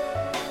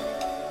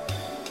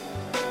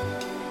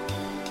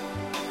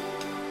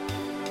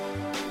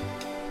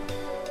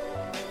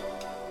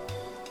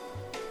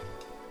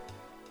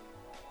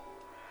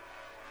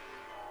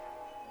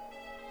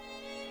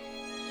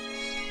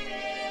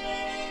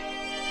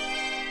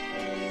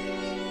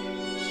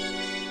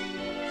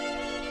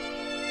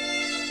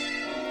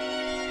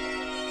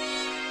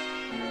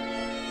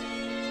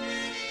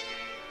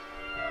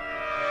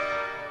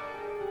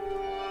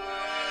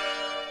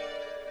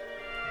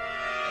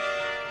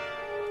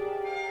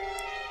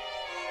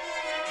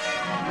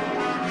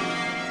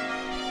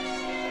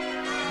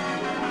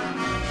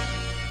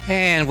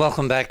 And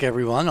welcome back,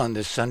 everyone, on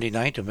this Sunday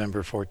night,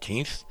 November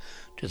 14th,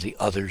 to the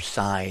other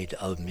side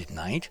of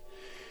midnight.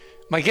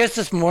 My guests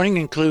this morning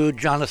include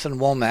Jonathan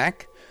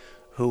Womack,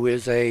 who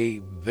is a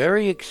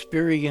very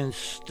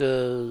experienced,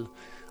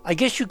 I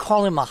guess you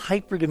call him a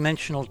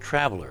hyperdimensional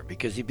traveler,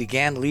 because he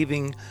began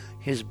leaving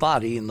his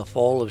body in the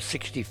fall of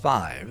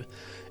 65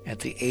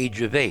 at the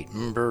age of 8.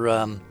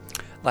 Remember,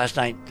 last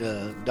night,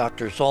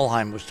 Dr.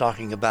 Solheim was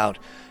talking about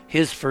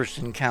his first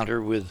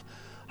encounter with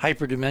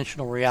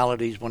hyperdimensional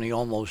realities when he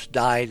almost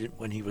died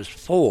when he was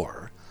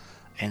 4,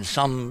 and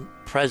some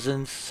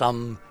presence,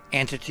 some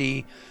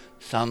entity,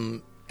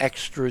 some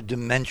extra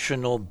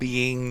dimensional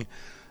being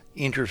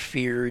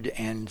interfered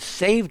and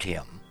saved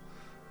him,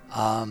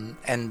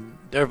 and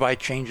thereby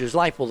changed his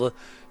life. Well, the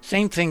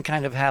same thing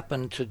kind of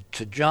happened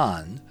to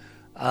John.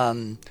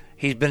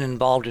 He's been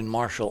involved in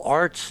martial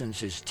arts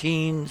since his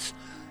teens.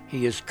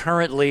 He is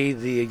currently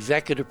the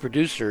executive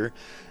producer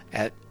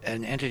at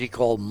an entity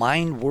called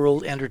Mind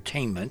World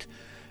Entertainment,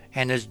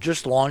 and has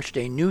just launched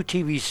a new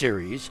TV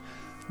series,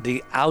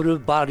 The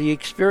Out-of-Body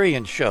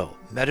Experience Show,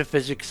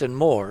 Metaphysics and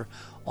More,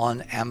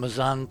 on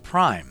Amazon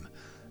Prime.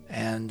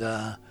 And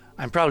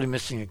I'm probably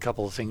missing a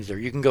couple of things there.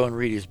 You can go and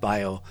read his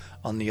bio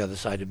on the other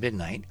side of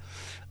midnight.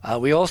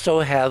 We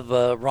also have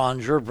Ron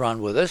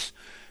Gerbron with us,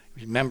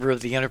 member of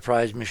the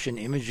Enterprise Mission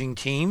Imaging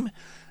Team.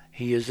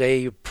 He is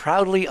a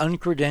proudly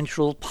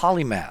uncredentialed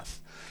polymath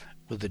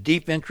with a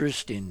deep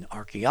interest in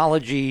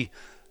archaeology,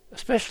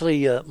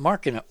 especially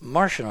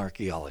Martian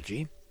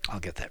archaeology.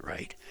 I'll get that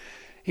right.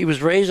 He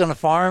was raised on a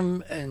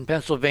farm in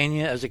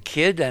Pennsylvania as a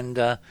kid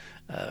and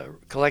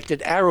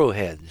collected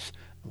arrowheads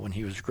when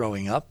he was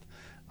growing up.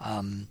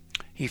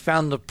 He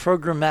found the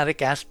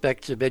programmatic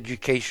aspects of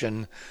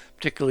education,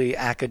 particularly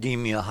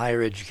academia,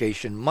 higher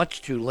education,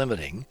 much too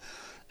limiting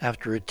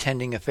after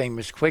attending a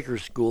famous Quaker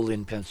school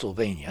in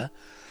Pennsylvania.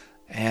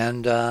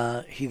 And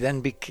he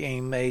then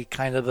became a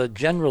kind of a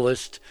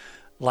generalist,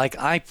 like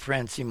I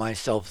fancy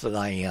myself that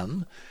I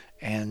am.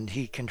 And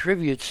he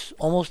contributes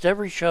almost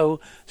every show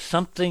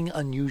something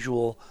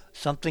unusual,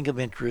 something of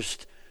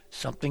interest,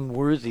 something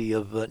worthy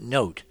of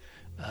note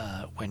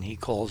when he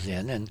calls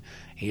in. And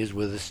he is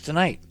with us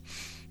tonight.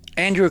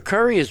 Andrew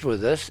Curry is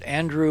with us.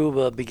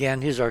 Andrew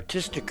began his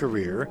artistic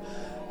career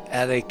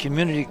at a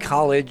community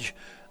college,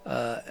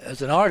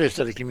 as an artist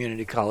at a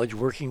community college,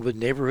 working with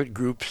neighborhood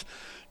groups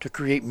to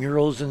create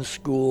murals in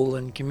school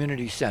and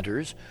community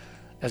centers.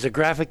 As a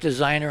graphic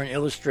designer and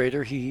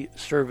illustrator, he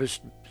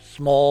serviced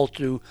small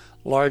to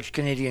large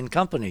Canadian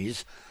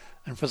companies.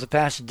 And for the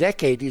past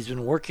decade, he's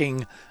been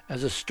working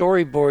as a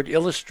storyboard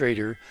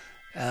illustrator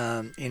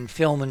in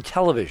film and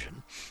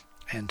television.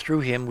 And through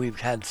him, we've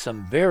had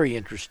some very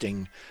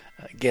interesting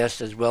guests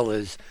as well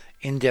as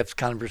in-depth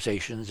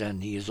conversations.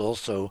 And he is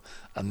also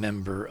a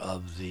member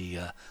of the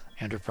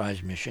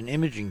Enterprise Mission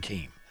Imaging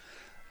Team.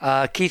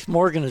 Keith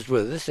Morgan is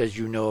with us, as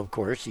you know, of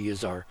course. He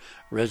is our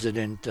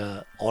resident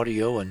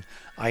audio and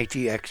IT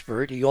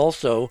expert. He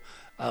also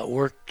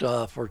worked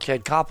for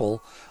Ted Koppel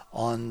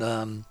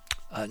on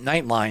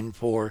Nightline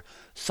for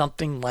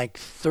something like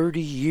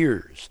 30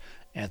 years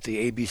at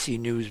the ABC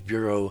News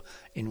Bureau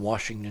in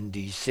Washington,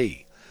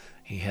 D.C.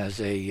 He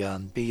has a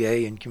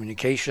BA in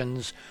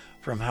communications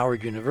from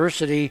Howard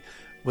University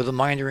with a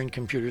minor in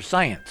computer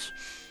science.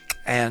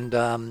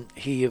 And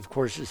he, of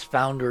course, is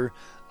founder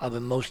of a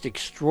most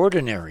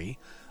extraordinary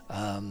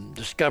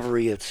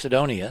discovery at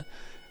Cydonia,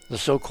 the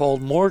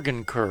so-called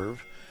Morgan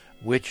curve,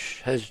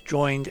 which has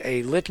joined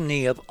a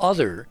litany of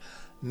other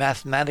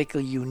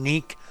mathematically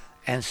unique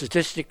and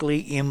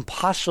statistically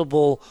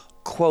impossible,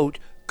 quote,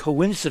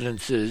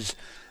 coincidences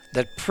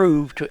that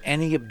prove to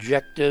any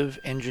objective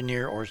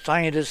engineer or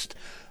scientist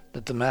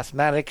that the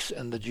mathematics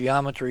and the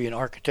geometry and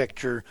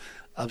architecture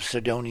of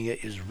Cydonia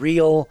is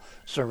real,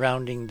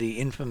 surrounding the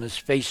infamous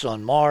face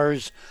on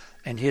Mars,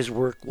 and his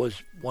work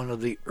was one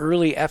of the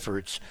early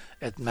efforts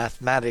at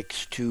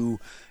mathematics to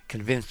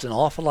convince an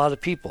awful lot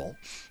of people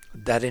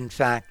that, in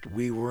fact,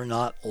 we were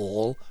not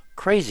all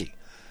crazy.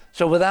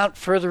 So without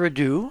further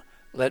ado,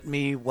 let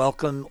me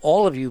welcome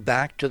all of you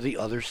back to the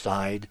other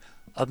side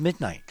of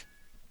midnight.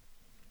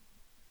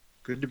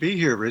 Good to be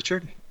here,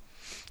 Richard.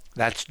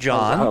 That's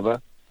John.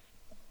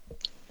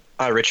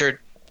 Hi, Richard.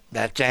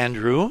 That's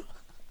Andrew.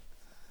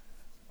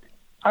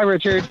 Hi,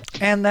 Richard.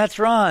 And that's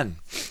Ron.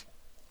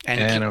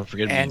 And don't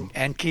forget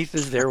and Keith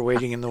is there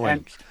waiting in the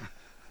wings,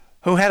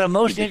 who had a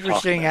most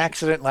interesting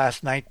accident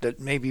last night that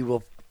maybe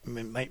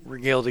might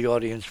regale the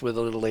audience with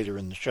a little later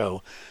in the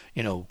show.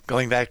 You know,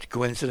 going back to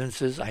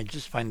coincidences, I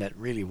just find that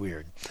really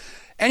weird.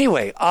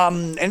 Anyway,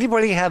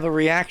 anybody have a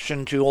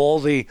reaction to all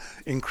the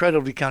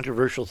incredibly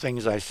controversial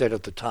things I said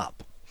at the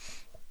top?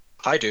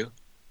 I do.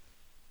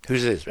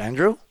 Who's this,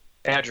 Andrew?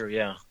 Andrew,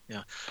 yeah.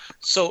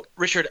 So,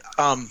 Richard,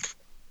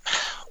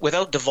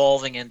 without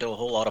devolving into a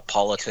whole lot of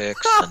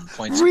politics and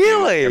points of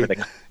view and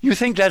everything. You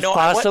think that's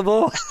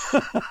possible?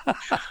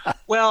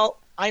 Well,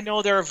 I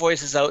know there are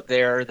voices out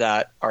there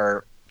that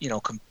are,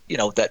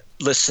 that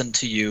listen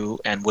to you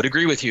and would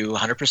agree with you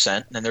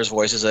 100%. And there's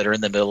voices that are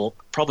in the middle,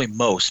 probably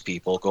most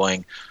people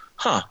going,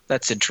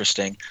 that's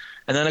interesting.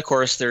 And then, of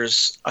course,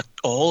 there's a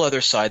whole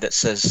other side that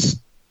says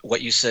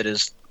what you said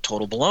is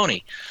total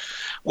baloney.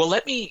 Well,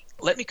 let me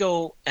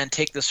go and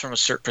take this from a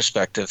certain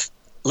perspective.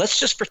 Let's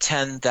just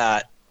pretend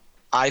that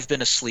I've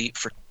been asleep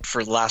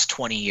for the last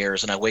 20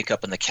 years and I wake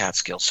up in the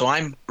Catskills. So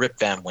I'm Rip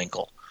Van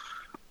Winkle.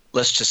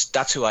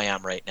 That's who I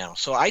am right now.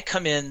 So I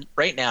come in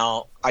right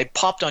now, I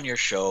popped on your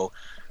show,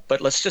 but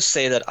let's just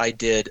say that I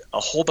did a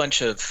whole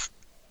bunch of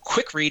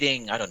quick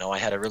reading. I don't know, I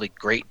had a really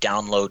great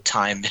download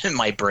time in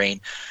my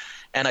brain.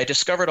 And I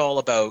discovered all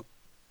about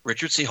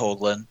Richard C.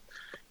 Hoagland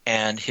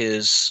and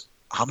his,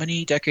 how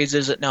many decades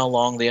is it now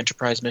long, the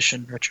Enterprise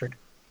mission, Richard?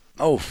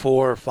 4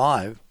 or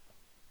 5.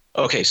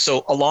 Okay,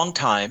 so a long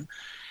time.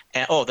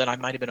 And, then I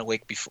might have been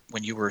awake before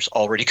when you were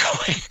already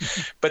going.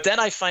 But then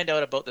I find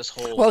out about this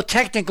whole... Well,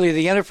 technically,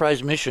 the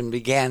Enterprise mission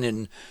began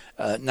in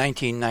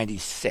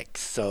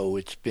 1996, so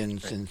it's been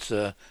since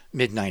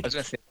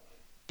mid-90s.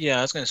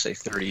 I was going to say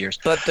 30 years.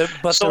 But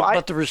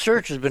the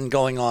research has been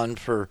going on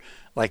for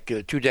like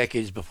 2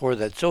 decades before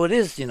that, so it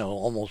is,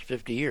 almost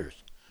 50 years.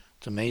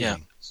 It's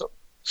amazing. Yeah.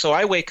 So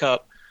I wake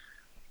up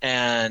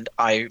and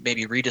I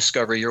maybe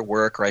rediscover your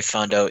work, or I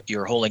found out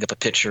you're holding up a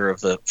picture of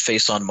the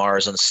face on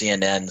Mars on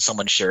CNN.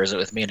 Someone shares it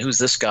with me, and who's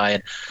this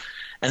guy?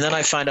 And then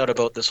I find out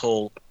about this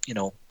whole,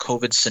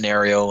 COVID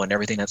scenario and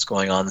everything that's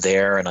going on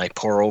there, and I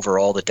pore over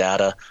all the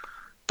data.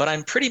 But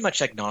I'm pretty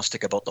much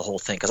agnostic about the whole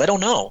thing because I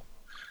don't know.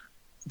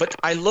 But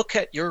I look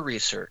at your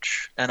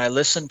research and I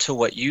listen to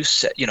what you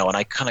said, and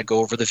I kind of go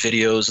over the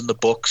videos and the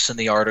books and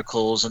the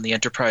articles and the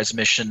Enterprise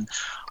mission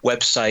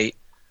website,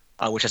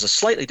 which has a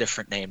slightly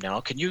different name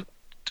now. Can you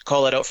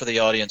call that out for the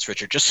audience,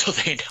 Richard, just so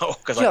they know?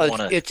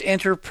 It's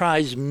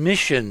Enterprise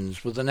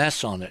Missions with an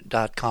S on it,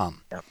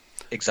 .com. Yeah,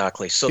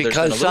 exactly. So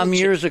because some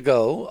years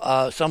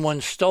ago, someone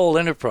stole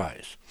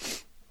Enterprise.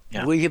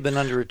 Yeah. We have been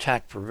under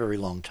attack for a very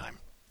long time.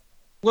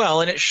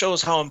 Well, and it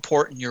shows how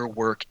important your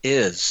work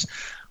is.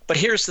 But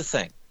here's the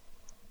thing.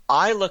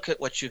 I look at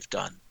what you've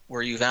done,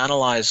 where you've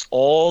analyzed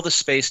all the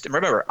space. And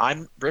remember,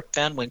 I'm Rip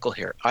Van Winkle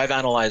here. I've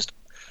analyzed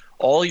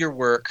all your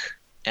work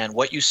and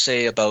what you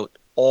say about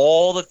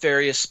all the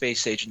various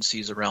space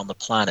agencies around the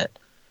planet.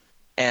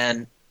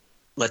 And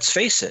let's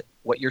face it,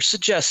 what you're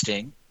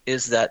suggesting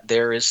is that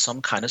there is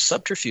some kind of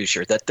subterfuge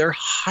here, that they're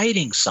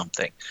hiding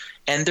something,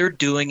 and they're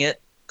doing it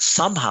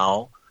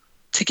somehow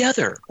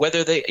together,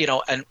 whether they,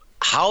 and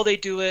how they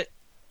do it,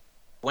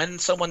 when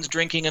someone's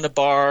drinking in a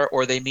bar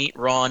or they meet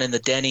Ron in the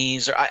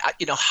Denny's, or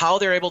how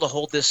they're able to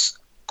hold this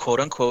quote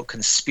unquote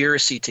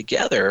conspiracy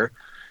together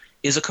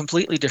is a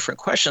completely different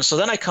question. So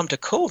then I come to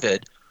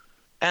COVID,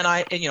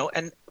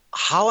 and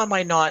how am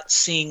I not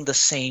seeing the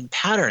same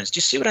patterns? Do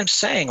you see what I'm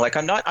saying? Like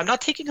I'm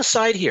not taking a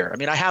side here. I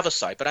mean, I have a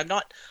side, but I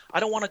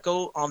don't want to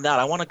go on that.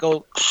 I want to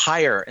go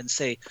higher and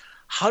say,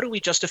 how do we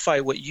justify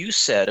what you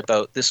said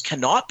about this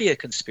cannot be a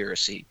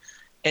conspiracy,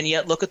 and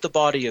yet look at the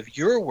body of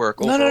your work?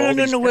 No,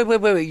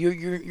 wait.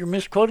 You're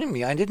misquoting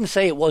me. I didn't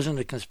say it wasn't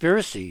a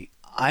conspiracy.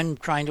 I'm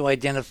trying to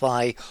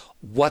identify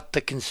what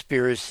the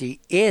conspiracy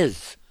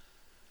is.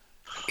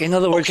 In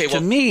other words,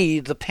 to me,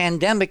 the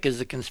pandemic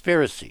is a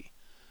conspiracy.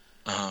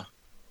 Uh-huh.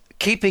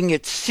 Keeping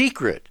it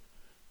secret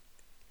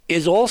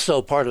is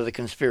also part of the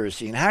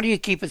conspiracy. And how do you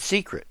keep it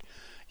secret?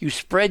 You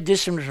spread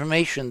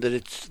disinformation that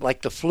it's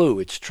like the flu,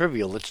 it's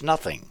trivial, it's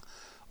nothing,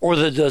 or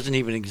that it doesn't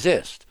even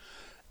exist.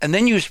 And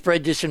then you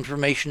spread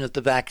disinformation that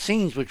the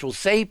vaccines, which will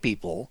save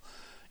people,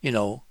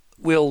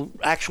 will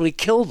actually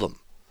kill them.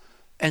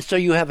 And so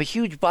you have a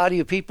huge body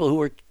of people who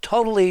are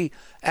totally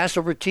ass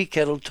over tea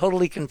kettle,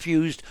 totally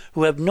confused,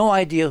 who have no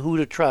idea who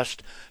to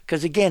trust.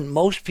 Because, again,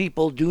 most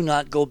people do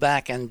not go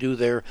back and do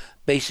their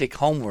basic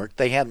homework.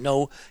 They have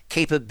no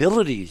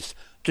capabilities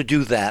to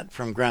do that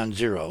from ground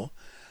zero.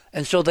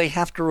 And so they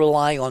have to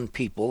rely on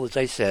people, as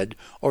I said,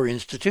 or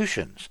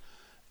institutions.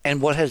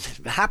 And what has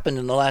happened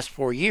in the last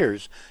 4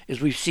 years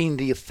is we've seen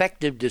the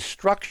effective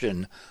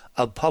destruction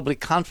of public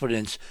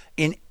confidence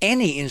in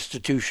any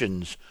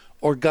institutions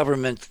or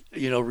government,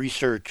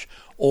 research,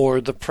 or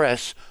the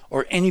press,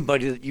 or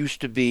anybody that used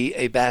to be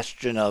a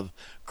bastion of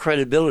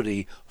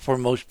credibility for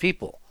most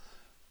people.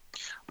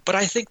 But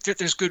I think that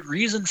there's good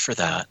reason for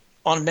that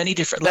on many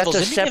different levels.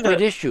 That's a separate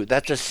issue.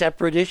 That's a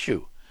separate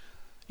issue.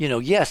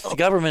 Yes, the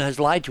government has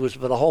lied to us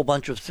about a whole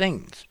bunch of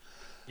things.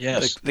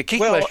 Yes. The key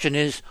question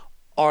is,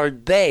 are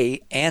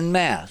they en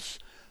masse?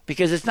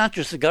 Because it's not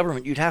just the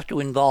government. You'd have to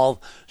involve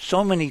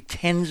so many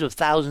tens of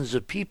thousands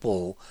of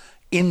people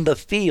in the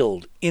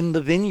field, in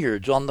the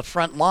vineyards, on the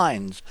front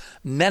lines,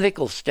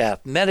 medical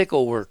staff,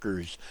 medical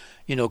workers,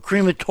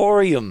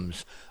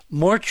 crematoriums,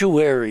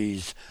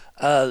 mortuaries.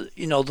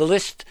 The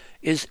list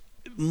is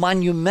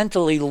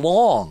monumentally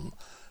long.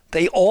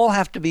 They all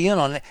have to be in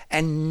on it,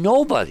 and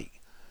nobody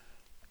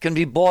can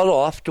be bought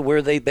off to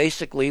where they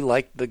basically,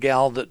 like the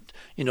gal that,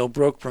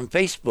 broke from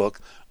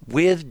Facebook,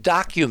 with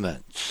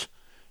documents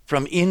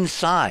from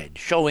inside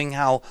showing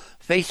how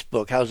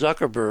Facebook, how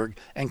Zuckerberg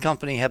and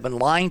company have been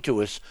lying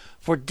to us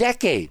for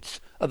decades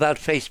about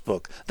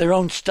Facebook. Their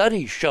own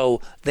studies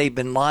show they've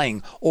been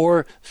lying.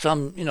 Or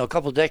a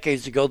couple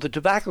decades ago, the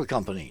tobacco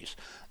companies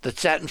that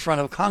sat in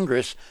front of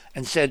Congress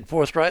and said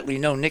forthrightly,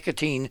 no,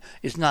 nicotine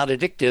is not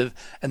addictive.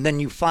 And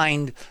then you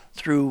find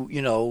through,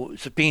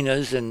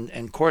 subpoenas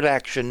and court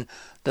action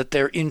that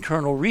their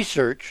internal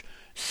research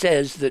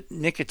says that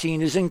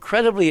nicotine is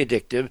incredibly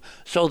addictive,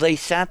 so they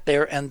sat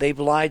there and they've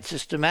lied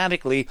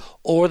systematically.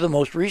 Or the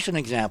most recent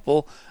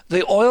example,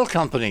 the oil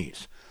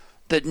companies,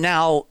 that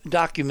now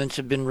documents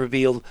have been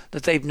revealed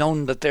that they've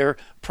known that their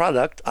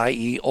product,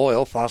 i.e.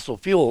 oil, fossil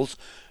fuels,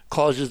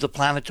 causes the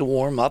planet to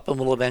warm up and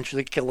will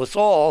eventually kill us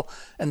all.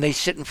 And they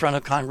sit in front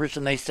of Congress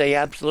and they say,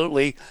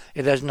 absolutely,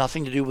 it has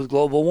nothing to do with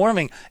global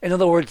warming. In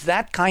other words,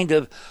 that kind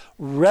of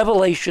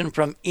revelation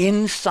from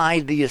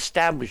inside the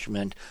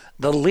establishment,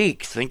 the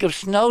leaks. Think of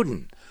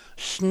Snowden.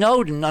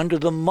 Snowden, under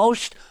the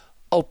most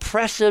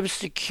oppressive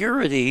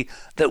security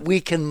that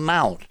we can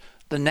mount,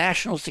 the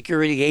National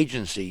Security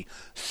Agency,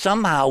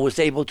 somehow was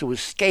able to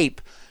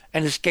escape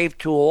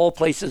to all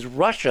places,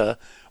 Russia,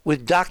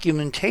 with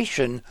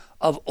documentation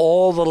of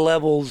all the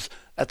levels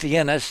at the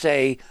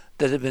NSA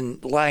that have been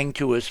lying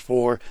to us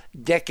for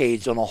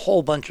decades on a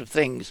whole bunch of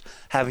things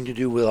having to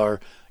do with our,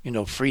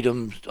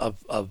 freedom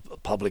of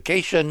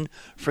publication,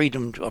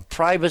 freedom of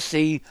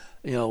privacy,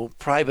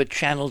 private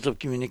channels of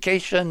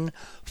communication,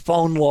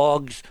 phone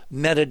logs,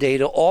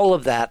 metadata, all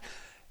of that.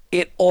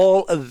 It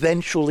all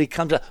eventually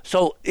comes out.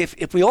 So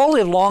if we all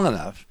live long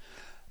enough,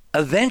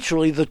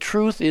 eventually the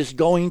truth is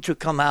going to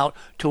come out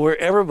to where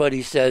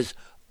everybody says,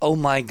 oh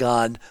my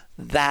God,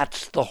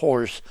 that's the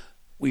horse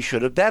we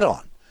should have bet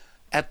on.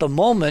 At the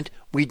moment,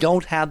 we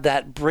don't have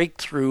that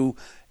breakthrough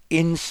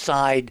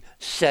inside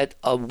set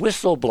of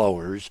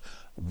whistleblowers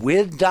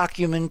with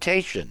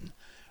documentation,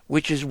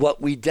 which is what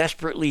we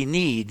desperately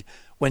need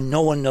when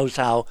no one knows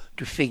how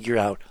to figure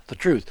out the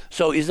truth.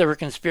 So is there a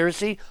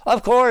conspiracy?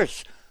 Of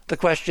course. The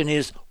question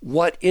is,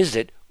 what is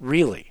it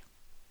really?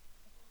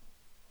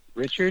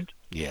 Richard?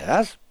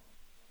 Yes?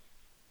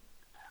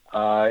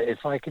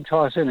 If I could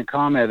toss in a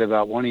comment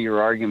about one of your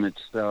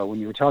arguments when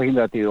you were talking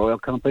about the oil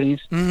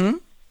companies. Mm-hmm.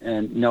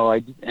 And no,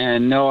 I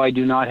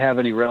do not have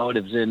any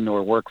relatives in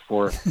nor work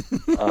for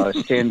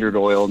Standard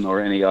Oil nor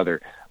any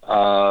other.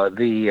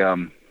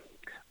 Although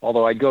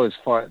I'd go as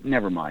far,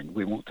 never mind.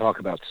 We won't talk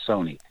about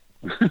Sony.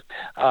 When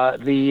I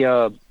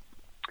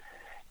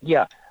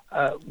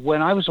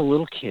was a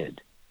little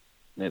kid,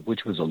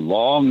 which was a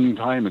long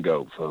time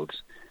ago,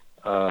 folks,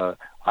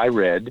 I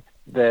read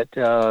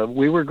that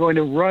we were going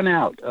to run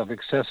out of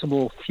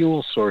accessible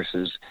fuel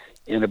sources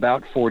in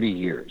about 40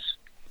 years.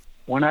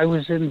 When I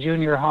was in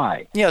junior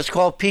high, yeah, it's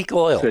called peak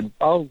oil. Said,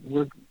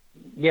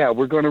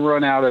 we're going to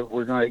run out of.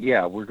 We're going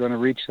to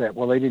reach that.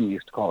 Well, they didn't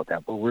used to call it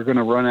that, but we're going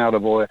to run out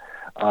of oil,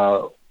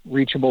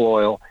 reachable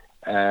oil,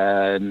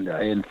 and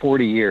in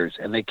 40 years.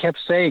 And they kept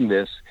saying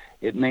this.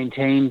 It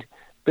maintained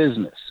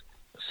business.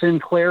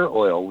 Sinclair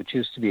Oil, which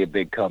used to be a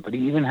big company,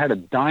 even had a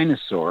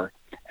dinosaur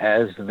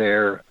as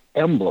their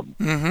emblem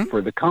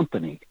for the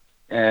company.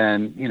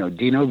 And,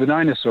 Dino the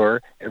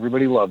dinosaur,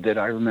 everybody loved it.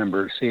 I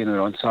remember seeing it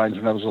on signs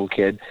when I was a little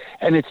kid.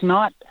 And it's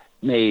not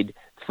made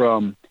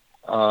from,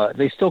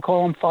 they still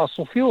call them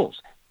fossil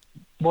fuels.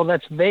 Well,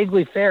 that's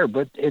vaguely fair,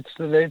 but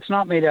it's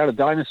not made out of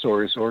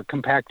dinosaurs or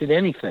compacted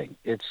anything.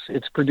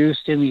 It's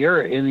produced in the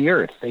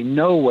earth. They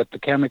know what the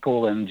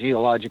chemical and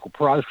geological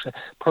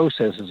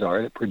processes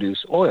are that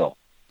produce oil.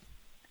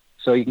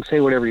 So you can say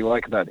whatever you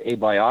like about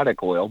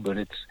abiotic oil, but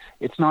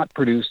it's not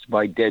produced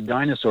by dead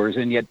dinosaurs,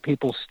 and yet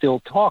people still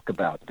talk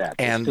about that.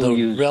 And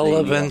the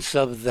relevance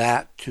of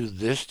that to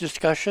this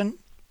discussion?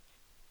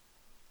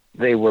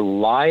 They were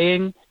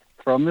lying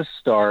from the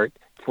start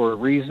for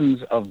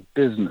reasons of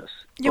business.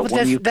 Yeah,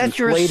 but that's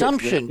your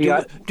assumption.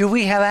 Do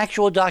we have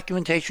actual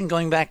documentation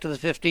going back to the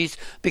 50s?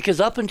 Because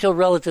up until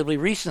relatively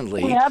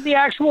recently... We have the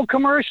actual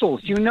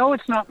commercials. You know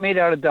it's not made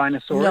out of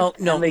dinosaurs.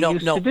 No, they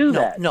used to do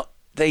that. No,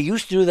 they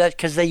used to do that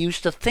because they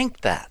used to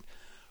think that.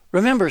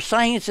 Remember,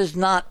 science is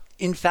not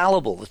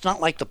infallible. It's not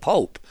like the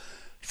Pope.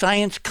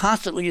 Science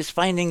constantly is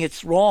finding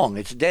it's wrong.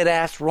 It's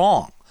dead-ass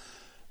wrong.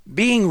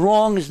 Being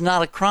wrong is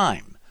not a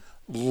crime.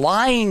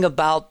 Lying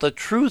about the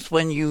truth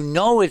when you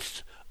know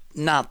it's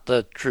not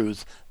the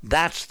truth,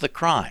 that's the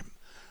crime.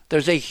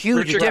 There's a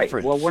huge difference.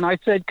 Right. Well, when I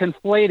said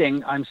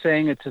conflating, I'm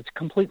saying it's a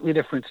completely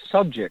different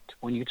subject.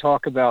 When you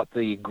talk about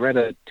the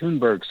Greta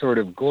Thunberg sort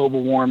of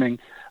global warming,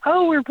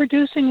 we're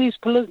producing these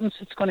pollutants,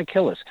 it's going to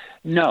kill us.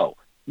 No.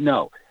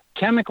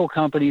 Chemical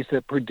companies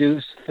that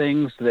produce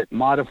things that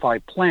modify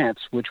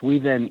plants, which we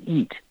then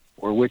eat,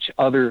 or which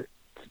other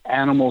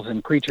animals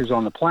and creatures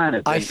on the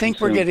planet. I think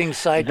we're getting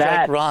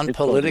sidetracked, Ron,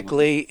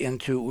 politically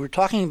into. We're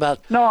talking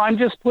about. No, I'm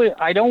just.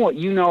 I don't want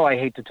I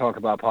hate to talk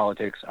about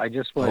politics. I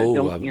just want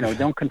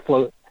don't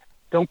conflate.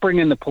 Don't bring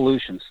in the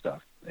pollution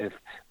stuff,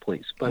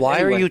 please. But why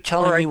anyway, are you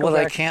telling me what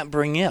I can't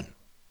bring in?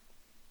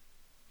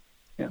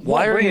 Yeah,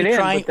 why are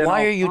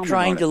you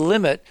trying to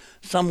limit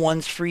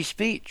someone's free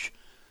speech?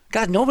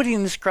 God, nobody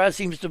in this crowd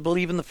seems to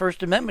believe in the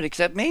First Amendment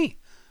except me.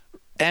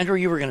 Andrew,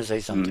 you were going to say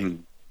something.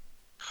 Mm-hmm.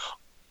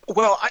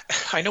 Well,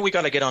 I know we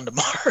got to get on to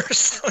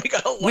Mars.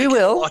 We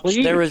will.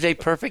 There is a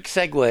perfect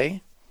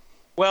segue.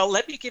 Well,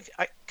 let me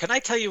can I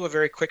tell you a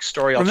very quick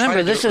story?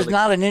 Remember, this is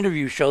not an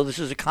interview show. This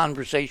is a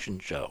conversation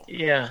show.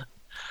 Yeah.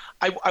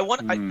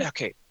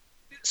 Okay.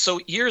 So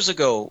years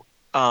ago,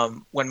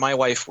 when my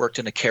wife worked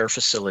in a care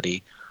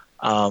facility,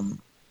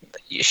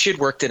 she had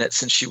worked in it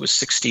since she was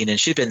 16, and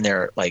she'd been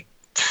there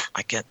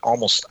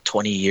almost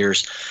 20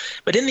 years.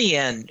 But in the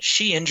end,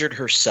 she injured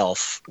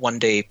herself one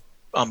day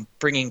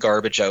bringing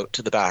garbage out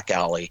to the back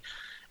alley,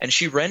 and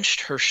she wrenched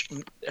her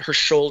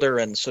shoulder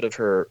and sort of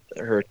her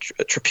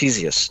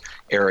trapezius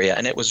area,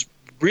 and it was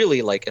really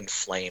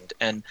inflamed.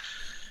 And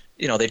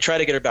they tried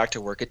to get her back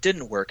to work. It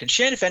didn't work, and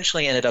she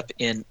eventually ended up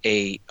in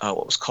a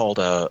what was called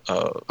a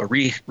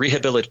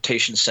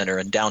rehabilitation center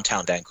in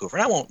downtown Vancouver.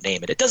 And I won't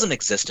name it. It doesn't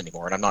exist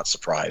anymore, and I'm not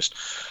surprised.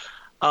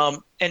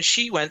 And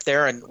she went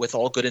there and with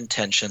all good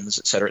intentions,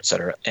 et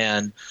cetera,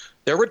 and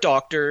there were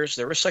doctors,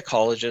 there were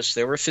psychologists,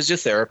 there were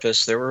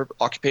physiotherapists, there were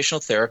occupational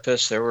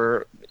therapists, there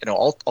were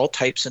all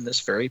types in this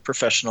very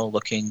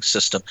professional-looking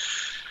system.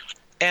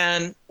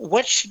 And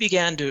what she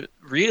began to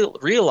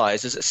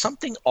realize is that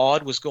something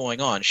odd was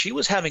going on. She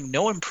was having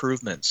no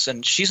improvements,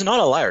 and she's not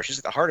a liar.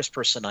 She's the hardest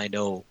person I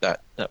know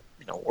that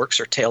works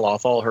her tail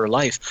off all her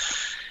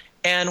life.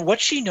 And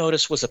what she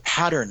noticed was a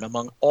pattern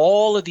among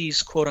all of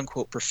these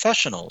quote-unquote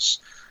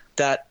professionals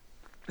that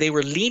they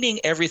were leaning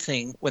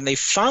everything when they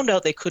found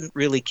out they couldn't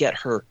really get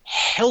her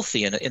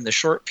healthy in the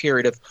short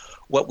period of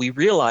what we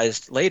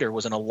realized later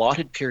was an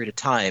allotted period of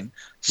time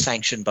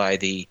sanctioned by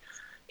the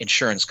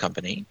insurance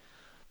company.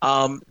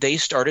 They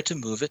started to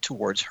move it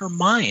towards her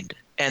mind.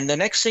 And the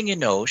next thing you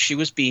know, she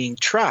was being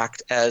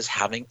tracked as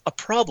having a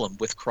problem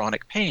with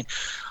chronic pain.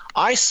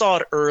 I saw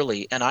it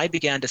early, and I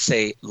began to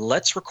say,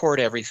 let's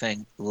record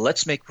everything.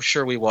 Let's make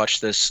sure we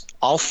watch this.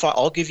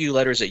 I'll give you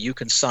letters that you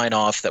can sign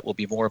off that will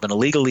be more of an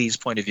legalese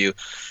point of view.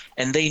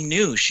 And they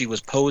knew she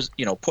was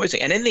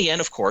poisoning. And in the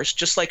end, of course,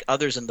 just like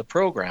others in the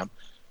program,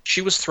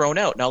 she was thrown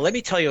out. Now, let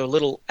me tell you a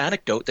little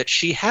anecdote that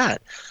she had.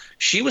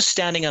 She was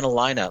standing on a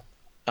lineup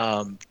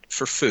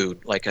for food,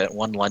 at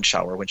one lunch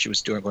hour when she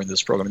was going through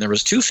this program. And there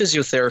was two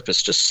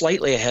physiotherapists just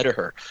slightly ahead of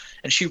her,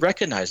 and she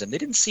recognized them. They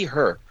didn't see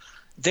her.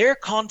 Their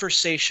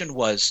conversation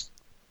was,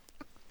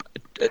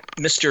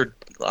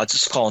 I'll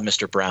just call him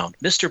Mr. Brown.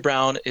 Mr.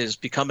 Brown is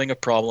becoming a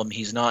problem.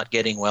 He's not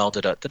getting well,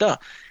 da-da-da-da.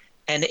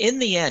 And in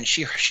the end,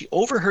 she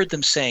overheard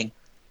them saying,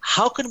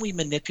 how can we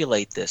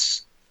manipulate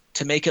this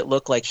to make it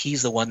look like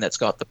he's the one that's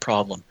got the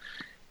problem?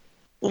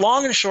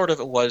 Long and short of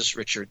it was,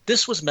 Richard,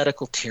 this was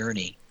medical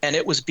tyranny, and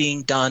it was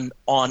being done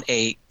on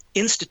a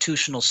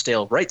institutional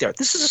scale right there.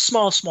 This is a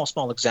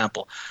small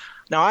example.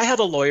 Now, I have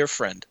a lawyer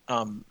friend,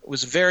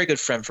 was a very good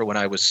friend for when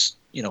I was,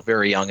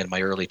 very young in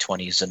my early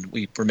 20s, and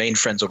we remained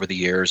friends over the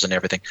years and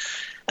everything.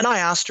 And I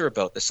asked her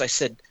about this. I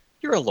said,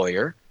 you're a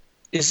lawyer.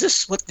 Is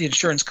this what the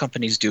insurance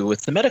companies do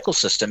with the medical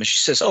system? And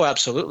she says, oh,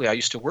 absolutely. I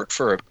used to work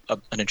for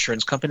an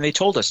insurance company. They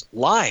told us,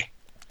 lie.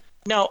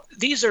 Now,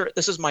 this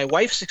is my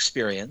wife's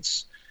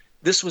experience.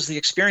 This was the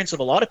experience of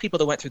a lot of people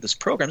that went through this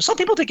program. Some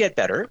people did get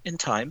better in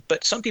time,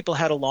 but some people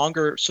had a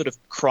longer sort of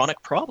chronic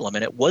problem,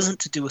 and it wasn't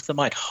to do with the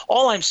mind.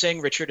 All I'm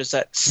saying, Richard, is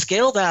that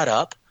scale that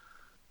up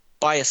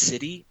by a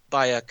city,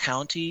 by a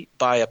county,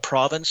 by a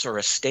province or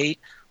a state,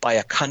 by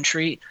a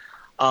country.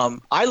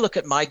 I look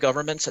at my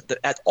governments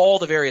at all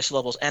the various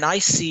levels, and I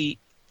see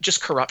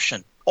just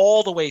corruption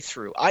all the way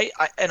through.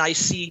 I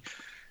see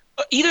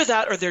either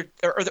that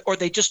or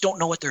they just don't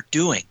know what they're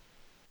doing.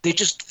 They're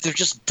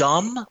just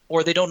dumb,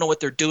 or they don't know what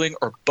they're doing,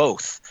 or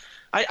both.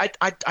 I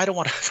don't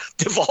want to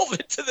devolve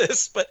into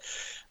this, but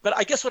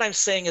I guess what I'm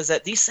saying is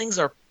that these things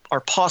are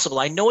possible.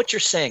 I know what you're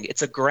saying.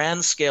 It's a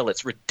grand scale.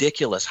 It's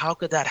ridiculous. How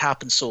could that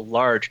happen so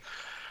large?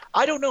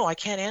 I don't know. I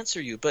can't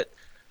answer you, but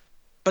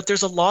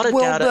there's a lot of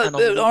data.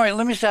 All right,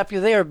 let me stop you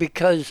there,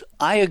 because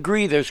I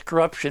agree there's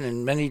corruption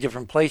in many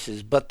different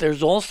places, but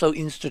there's also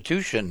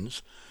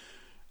institutions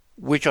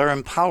which are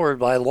empowered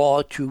by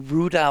law to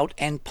root out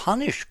and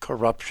punish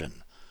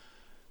corruption.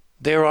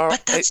 There are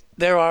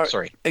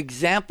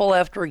example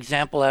after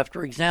example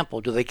after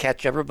example. Do they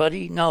catch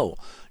everybody? No.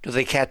 Do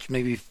they catch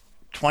maybe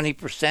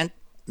 20%?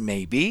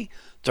 Maybe.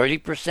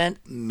 30%?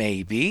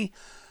 Maybe.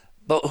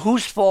 But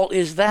whose fault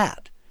is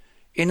that?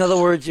 In other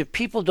words, if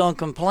people don't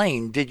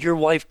complain, did your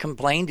wife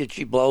complain? Did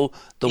she blow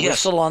the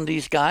whistle on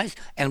these guys?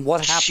 And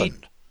what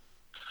happened?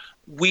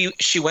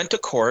 She went to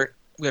court.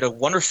 We had a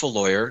wonderful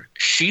lawyer.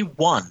 She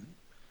won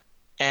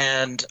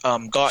and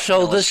got.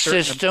 So the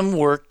system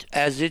worked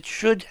as it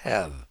should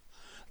have.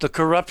 The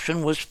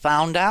corruption was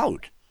found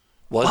out,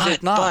 was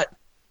it not?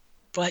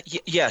 But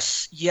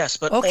yes.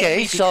 But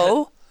okay,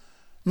 so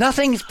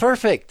nothing's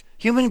perfect.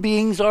 Human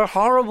beings are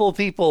horrible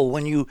people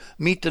when you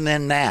meet them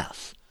en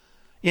masse.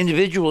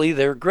 Individually,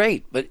 they're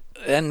great, but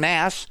en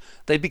masse,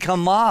 they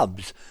become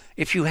mobs.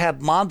 If you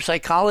have mob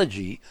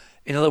psychology,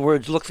 in other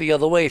words, look the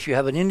other way, if you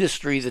have an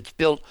industry that's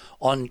built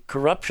on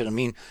corruption, I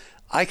mean,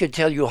 I could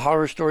tell you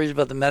horror stories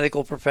about the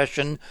medical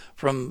profession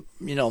from,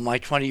 my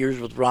 20 years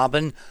with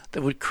Robin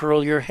that would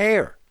curl your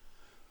hair.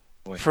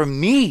 Boy. For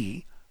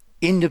me,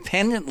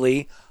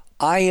 independently,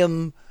 I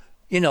am,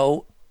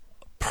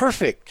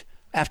 perfect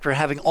after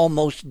having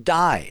almost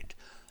died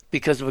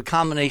because of a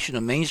combination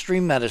of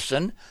mainstream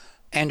medicine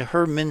and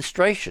her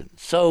menstruation.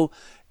 So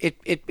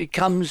it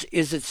becomes,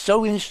 is it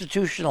so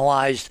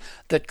institutionalized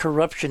that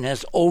corruption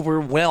has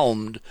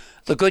overwhelmed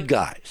the good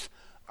guys?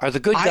 Are the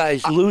good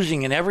guys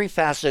losing in every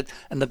facet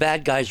and the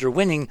bad guys are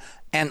winning?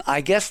 And I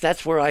guess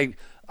that's where I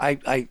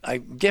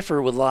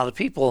differ with a lot of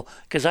people,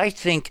 because I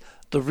think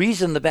the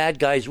reason the bad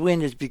guys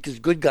win is because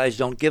good guys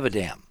don't give a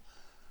damn.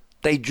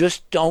 They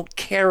just don't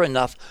care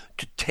enough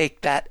to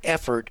take that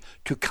effort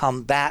to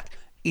combat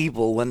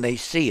evil when they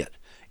see it.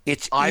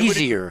 It's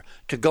easier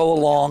to go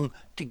along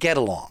to get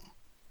along.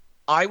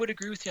 I would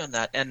agree with you on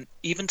that. And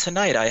even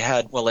tonight it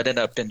ended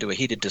up into a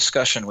heated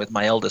discussion with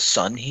my eldest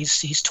son.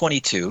 He's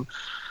 22.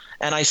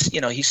 And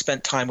he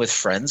spent time with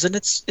friends, and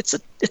it's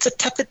a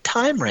tepid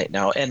time right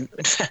now. And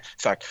in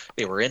fact,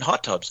 they were in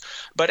hot tubs,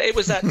 but it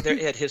was at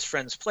his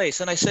friend's place.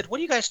 And I said, "What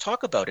do you guys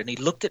talk about?" And he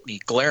looked at me,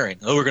 glaring.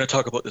 "Oh, we're going to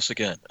talk about this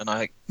again." And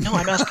no,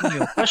 I'm asking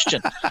you a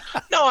question.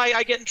 No,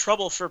 I get in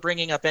trouble for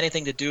bringing up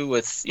anything to do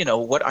with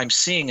what I'm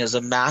seeing as a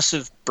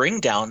massive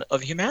bring down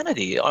of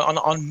humanity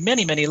on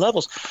many, many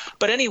levels.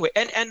 But anyway,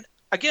 and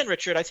again,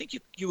 Richard, I think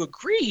you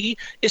agree.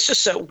 It's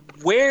just that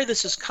where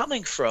this is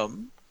coming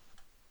from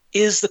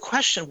is the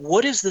question.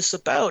 What is this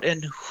about,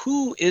 and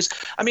who is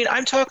 – I mean,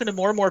 I'm talking to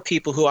more and more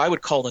people who I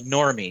would call the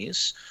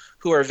normies,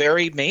 who are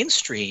very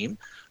mainstream,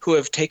 who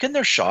have taken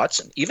their shots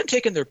and even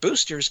taken their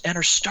boosters and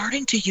are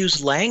starting to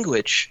use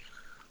language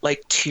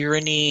like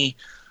tyranny,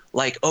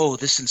 like, oh,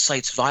 this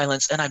incites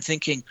violence. And I'm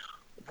thinking,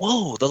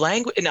 whoa, the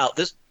language – now,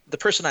 the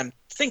person I'm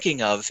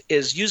thinking of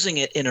is using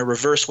it in a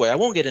reverse way. I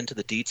won't get into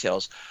the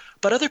details,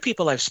 but other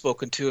people I've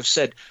spoken to have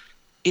said –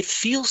 it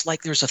feels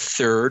like there's a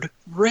third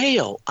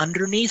rail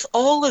underneath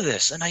all of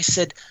this. And I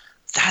said,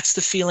 that's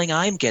the feeling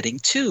I'm getting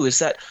too, is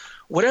that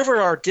whatever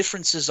our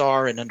differences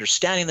are in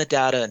understanding the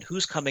data and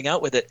who's coming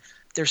out with it,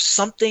 there's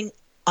something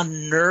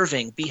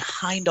unnerving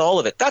behind all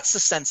of it. That's the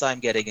sense I'm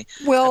getting.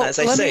 Well,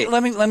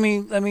 let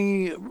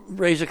me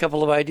raise a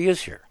couple of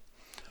ideas here.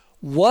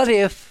 What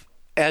if,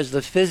 as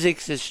the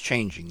physics is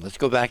changing, let's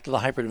go back to the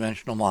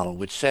hyperdimensional model,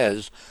 which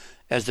says,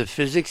 as the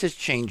physics is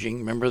changing,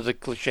 remember the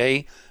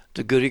cliche,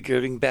 the good are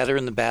getting better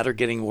and the bad are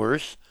getting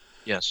worse?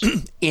 Yes.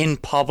 In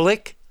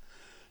public.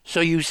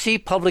 So you see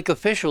public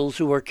officials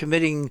who are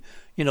committing,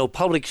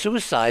 public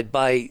suicide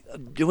by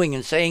doing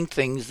and saying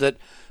things that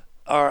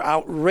are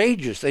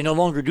outrageous. They no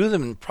longer do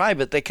them in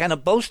private. They kind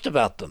of boast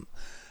about them,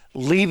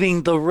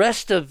 leaving the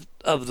rest of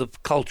the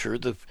culture,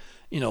 the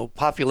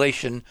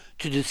population,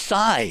 to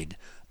decide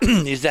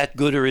is that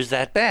good or is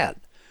that bad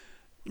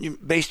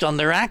based on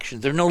their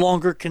actions. They're no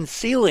longer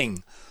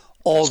concealing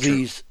all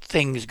these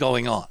things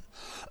going on.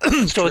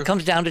 So it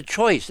comes down to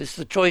choice. It's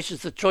the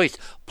choice.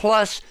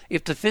 Plus,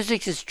 if the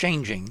physics is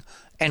changing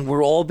and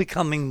we're all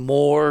becoming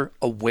more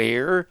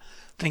aware,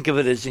 think of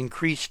it as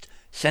increased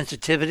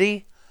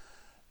sensitivity,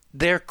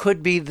 there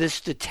could be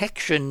this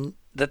detection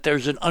that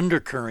there's an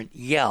undercurrent.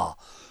 Yeah,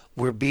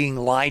 we're being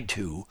lied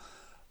to,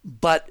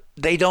 but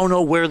they don't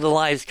know where the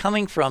lie is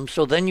coming from.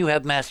 So then you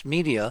have mass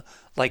media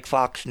like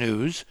Fox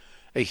News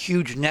a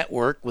huge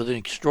network with an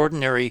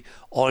extraordinary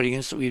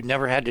audience that we've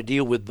never had to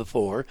deal with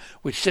before,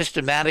 which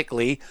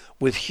systematically,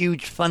 with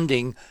huge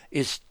funding,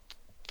 is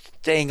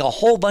saying a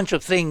whole bunch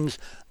of things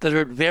that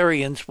are at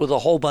variance with a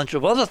whole bunch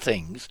of other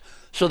things.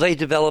 So they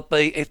develop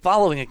a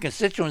following, a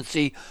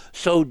constituency.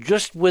 So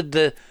just with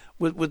the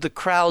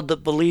crowd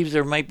that believes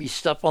there might be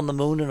stuff on the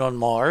moon and on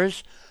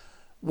Mars,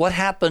 what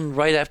happened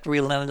right after we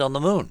landed on the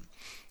moon?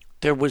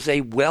 There was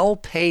a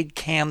well-paid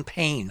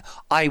campaign.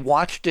 I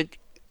watched it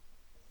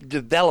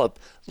develop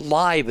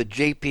live at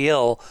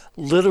JPL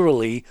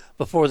literally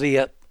before the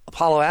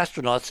Apollo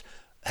astronauts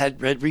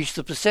had reached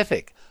the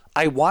Pacific.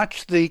 I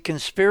watched the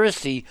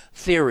conspiracy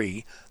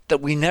theory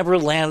that we never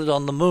landed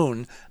on the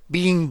moon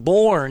being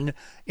born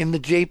in the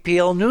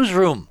JPL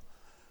newsroom,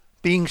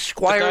 being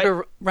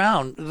squired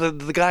around.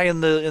 The guy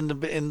in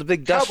the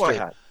big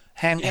duster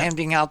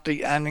handing out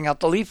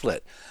the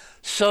leaflet.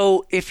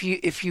 So if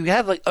you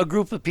have a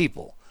group of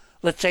people,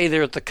 let's say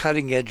they're at the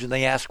cutting edge and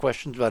they ask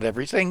questions about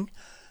everything,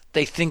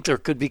 they think there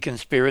could be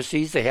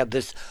conspiracies. They have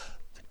this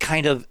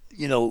kind of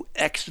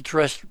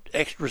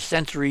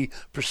extrasensory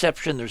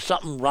perception. There's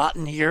something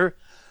rotten here.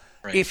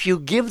 Right. If you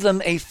give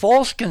them a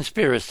false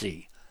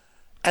conspiracy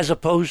as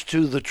opposed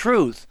to the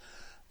truth,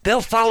 they'll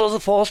follow the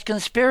false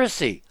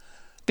conspiracy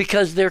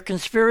because their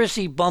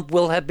conspiracy bump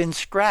will have been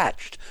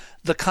scratched.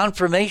 The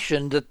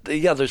confirmation that,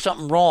 there's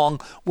something wrong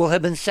will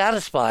have been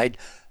satisfied.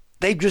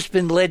 They've just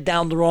been led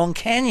down the wrong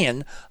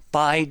canyon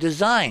by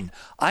design.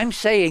 I'm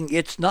saying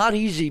it's not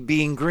easy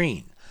being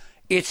green.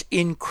 It's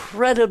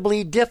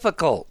incredibly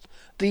difficult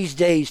these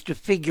days to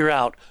figure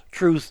out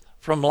truth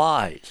from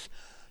lies.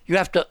 You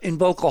have to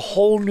invoke a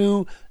whole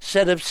new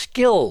set of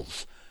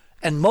skills.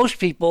 And most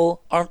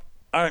people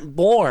aren't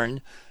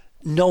born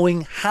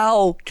knowing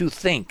how to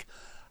think,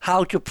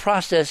 how to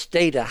process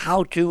data,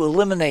 how to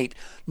eliminate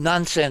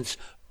nonsense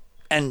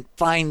and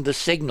find the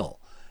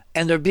signal.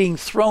 And they're being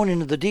thrown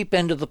into the deep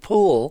end of the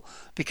pool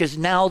because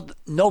now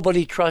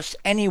nobody trusts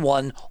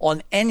anyone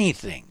on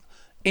anything,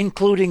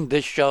 including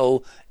this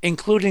show,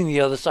 including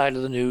the other side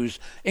of the news,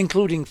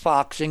 including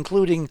Fox,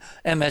 including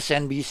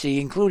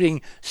MSNBC,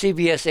 including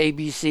CBS,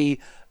 ABC,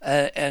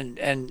 and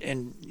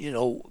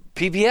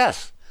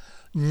PBS.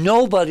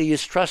 Nobody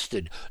is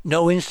trusted.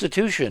 No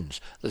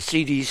institutions. The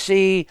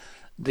CDC,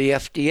 the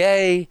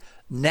FDA,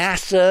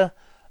 NASA.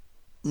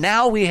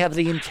 Now we have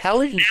the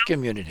intelligence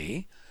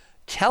community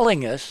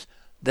telling us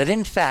that,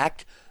 in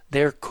fact,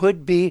 there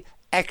could be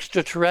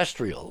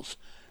extraterrestrials.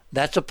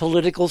 That's a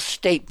political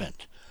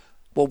statement.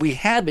 What we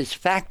have is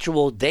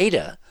factual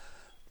data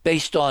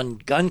based on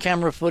gun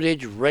camera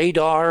footage,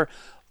 radar,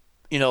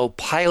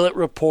 pilot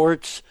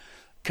reports,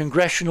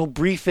 congressional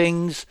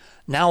briefings,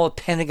 now a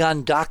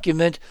Pentagon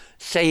document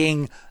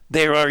saying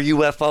there are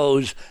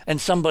UFOs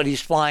and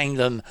somebody's flying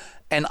them.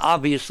 And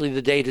obviously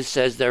the data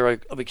says they're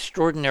of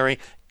extraordinary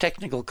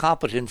technical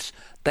competence.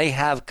 They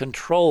have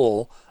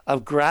control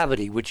of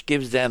gravity, which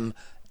gives them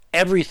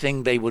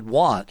everything they would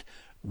want.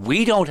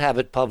 We don't have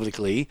it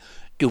publicly.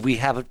 Do we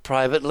have it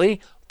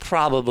privately?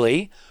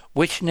 Probably.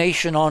 Which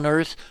nation on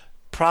Earth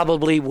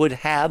probably would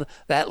have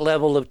that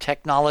level of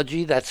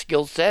technology, that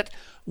skill set?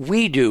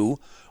 We do.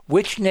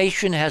 Which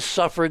nation has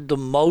suffered the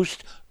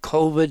most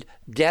COVID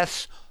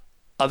deaths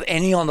of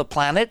any on the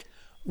planet?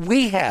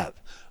 We have.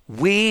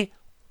 We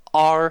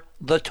are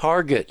the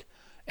target.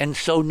 And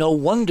so no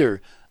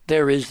wonder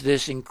there is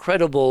this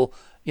incredible,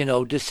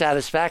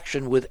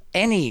 dissatisfaction with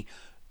any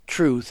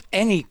truth,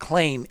 any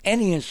claim,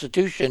 any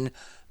institution,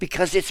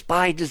 because it's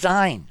by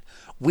design.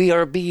 We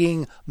are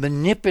being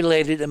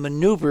manipulated and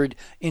maneuvered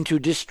into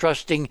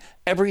distrusting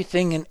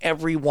everything and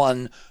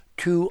everyone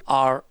to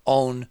our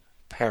own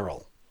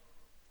peril.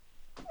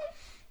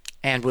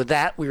 And with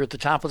that, we're at the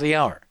top of the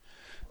hour.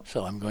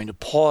 So I'm going to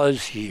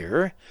pause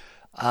here.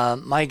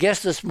 My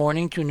guest this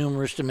morning, too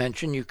numerous to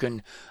mention. You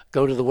can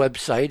go to the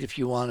website if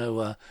you want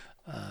to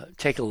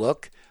take a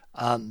look.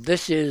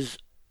 This is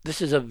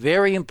a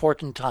very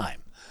important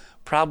time,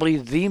 probably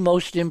the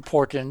most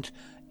important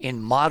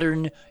in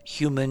modern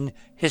human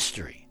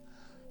history,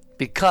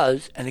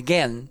 because, and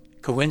again,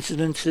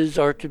 coincidences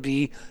are to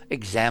be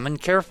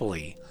examined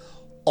carefully.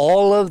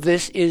 All of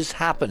this is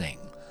happening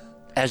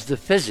as the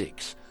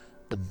physics,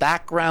 the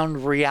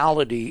background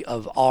reality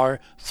of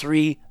our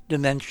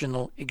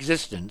three-dimensional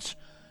existence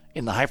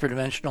in the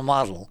hyperdimensional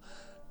model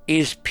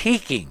is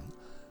peaking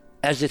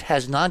as it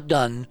has not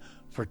done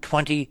for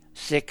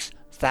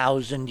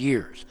 26,000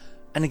 years.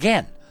 And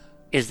again,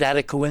 is that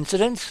a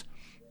coincidence?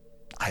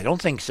 I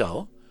don't think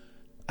so.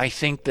 I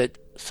think that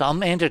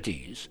some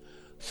entities,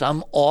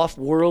 some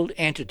off-world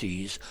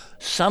entities,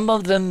 some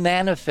of them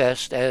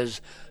manifest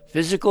as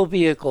physical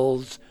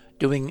vehicles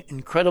doing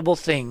incredible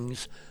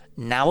things,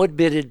 now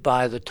admitted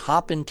by the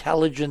top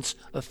intelligence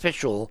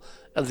official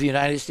of the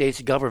United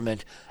States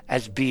government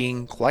as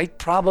being quite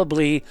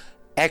probably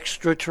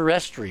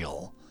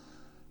extraterrestrial,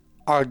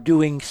 are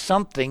doing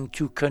something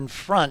to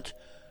confront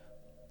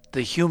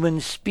the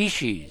human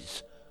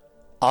species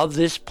of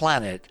this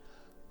planet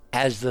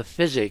as the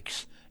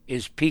physics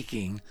is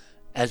peaking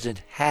as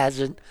it has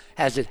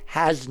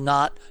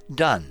not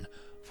done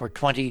for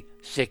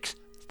 26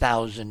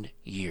 1,000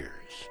 years.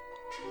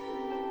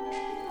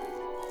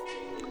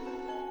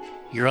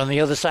 You're on the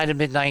other side of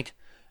midnight.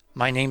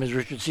 My name is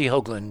Richard C.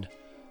 Hoagland.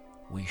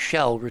 We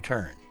shall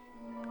return.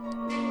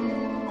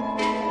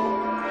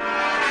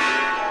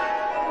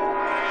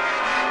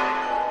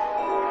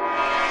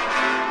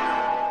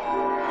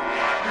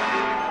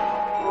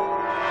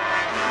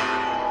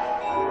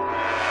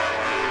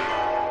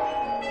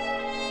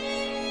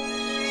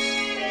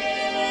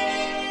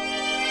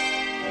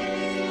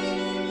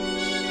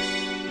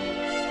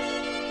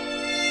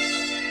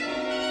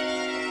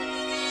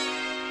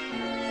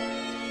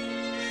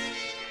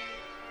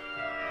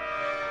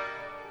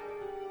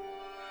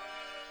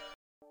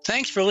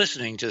 Thanks for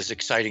listening to this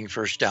exciting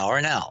first hour.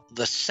 Now,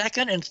 the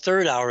second and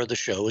third hour of the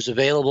show is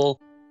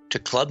available to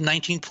Club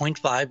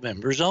 19.5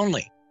 members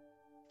only.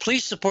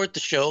 Please support the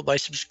show by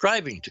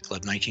subscribing to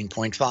Club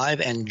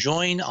 19.5 and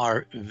join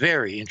our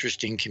very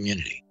interesting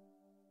community.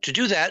 To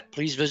do that,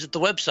 please visit the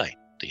website,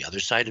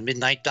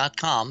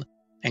 theothersideofmidnight.com,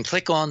 and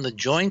click on the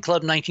Join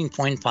Club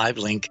 19.5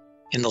 link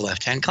in the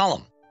left-hand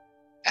column.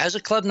 As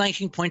a Club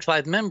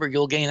 19.5 member,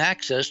 you'll gain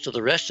access to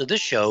the rest of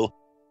this show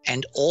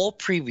and all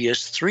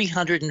previous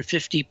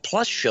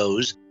 350-plus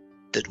shows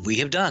that we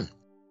have done.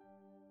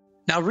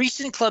 Now,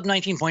 recent Club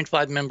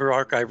 19.5 member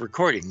archive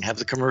recordings have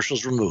the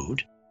commercials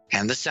removed,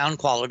 and the sound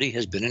quality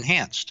has been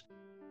enhanced.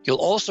 You'll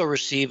also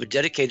receive a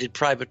dedicated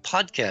private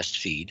podcast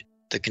feed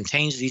that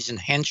contains these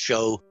enhanced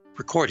show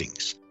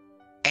recordings.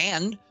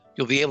 And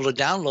you'll be able to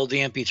download the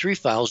MP3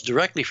 files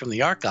directly from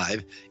the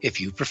archive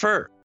if you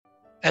prefer.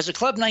 As a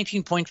Club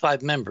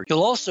 19.5 member,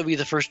 you'll also be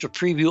the first to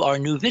preview our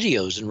new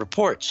videos and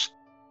reports.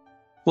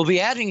 We'll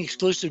be adding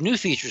exclusive new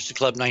features to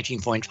Club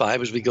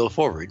 19.5 as we go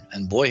forward,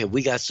 and boy, have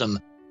we got some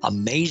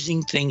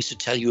amazing things to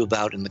tell you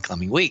about in the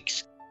coming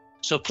weeks.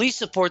 So please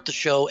support the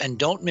show and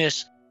don't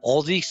miss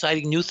all the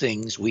exciting new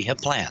things we have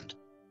planned.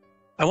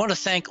 I want to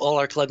thank all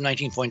our Club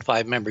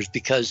 19.5 members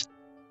because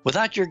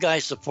without your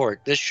guys'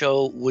 support, this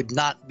show would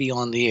not be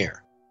on the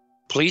air.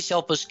 Please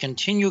help us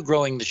continue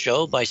growing the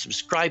show by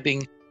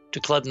subscribing to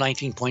Club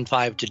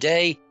 19.5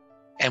 today.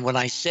 And when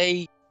I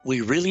say we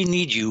really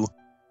need you,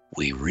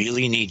 we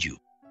really need you.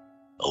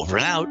 Over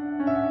and out.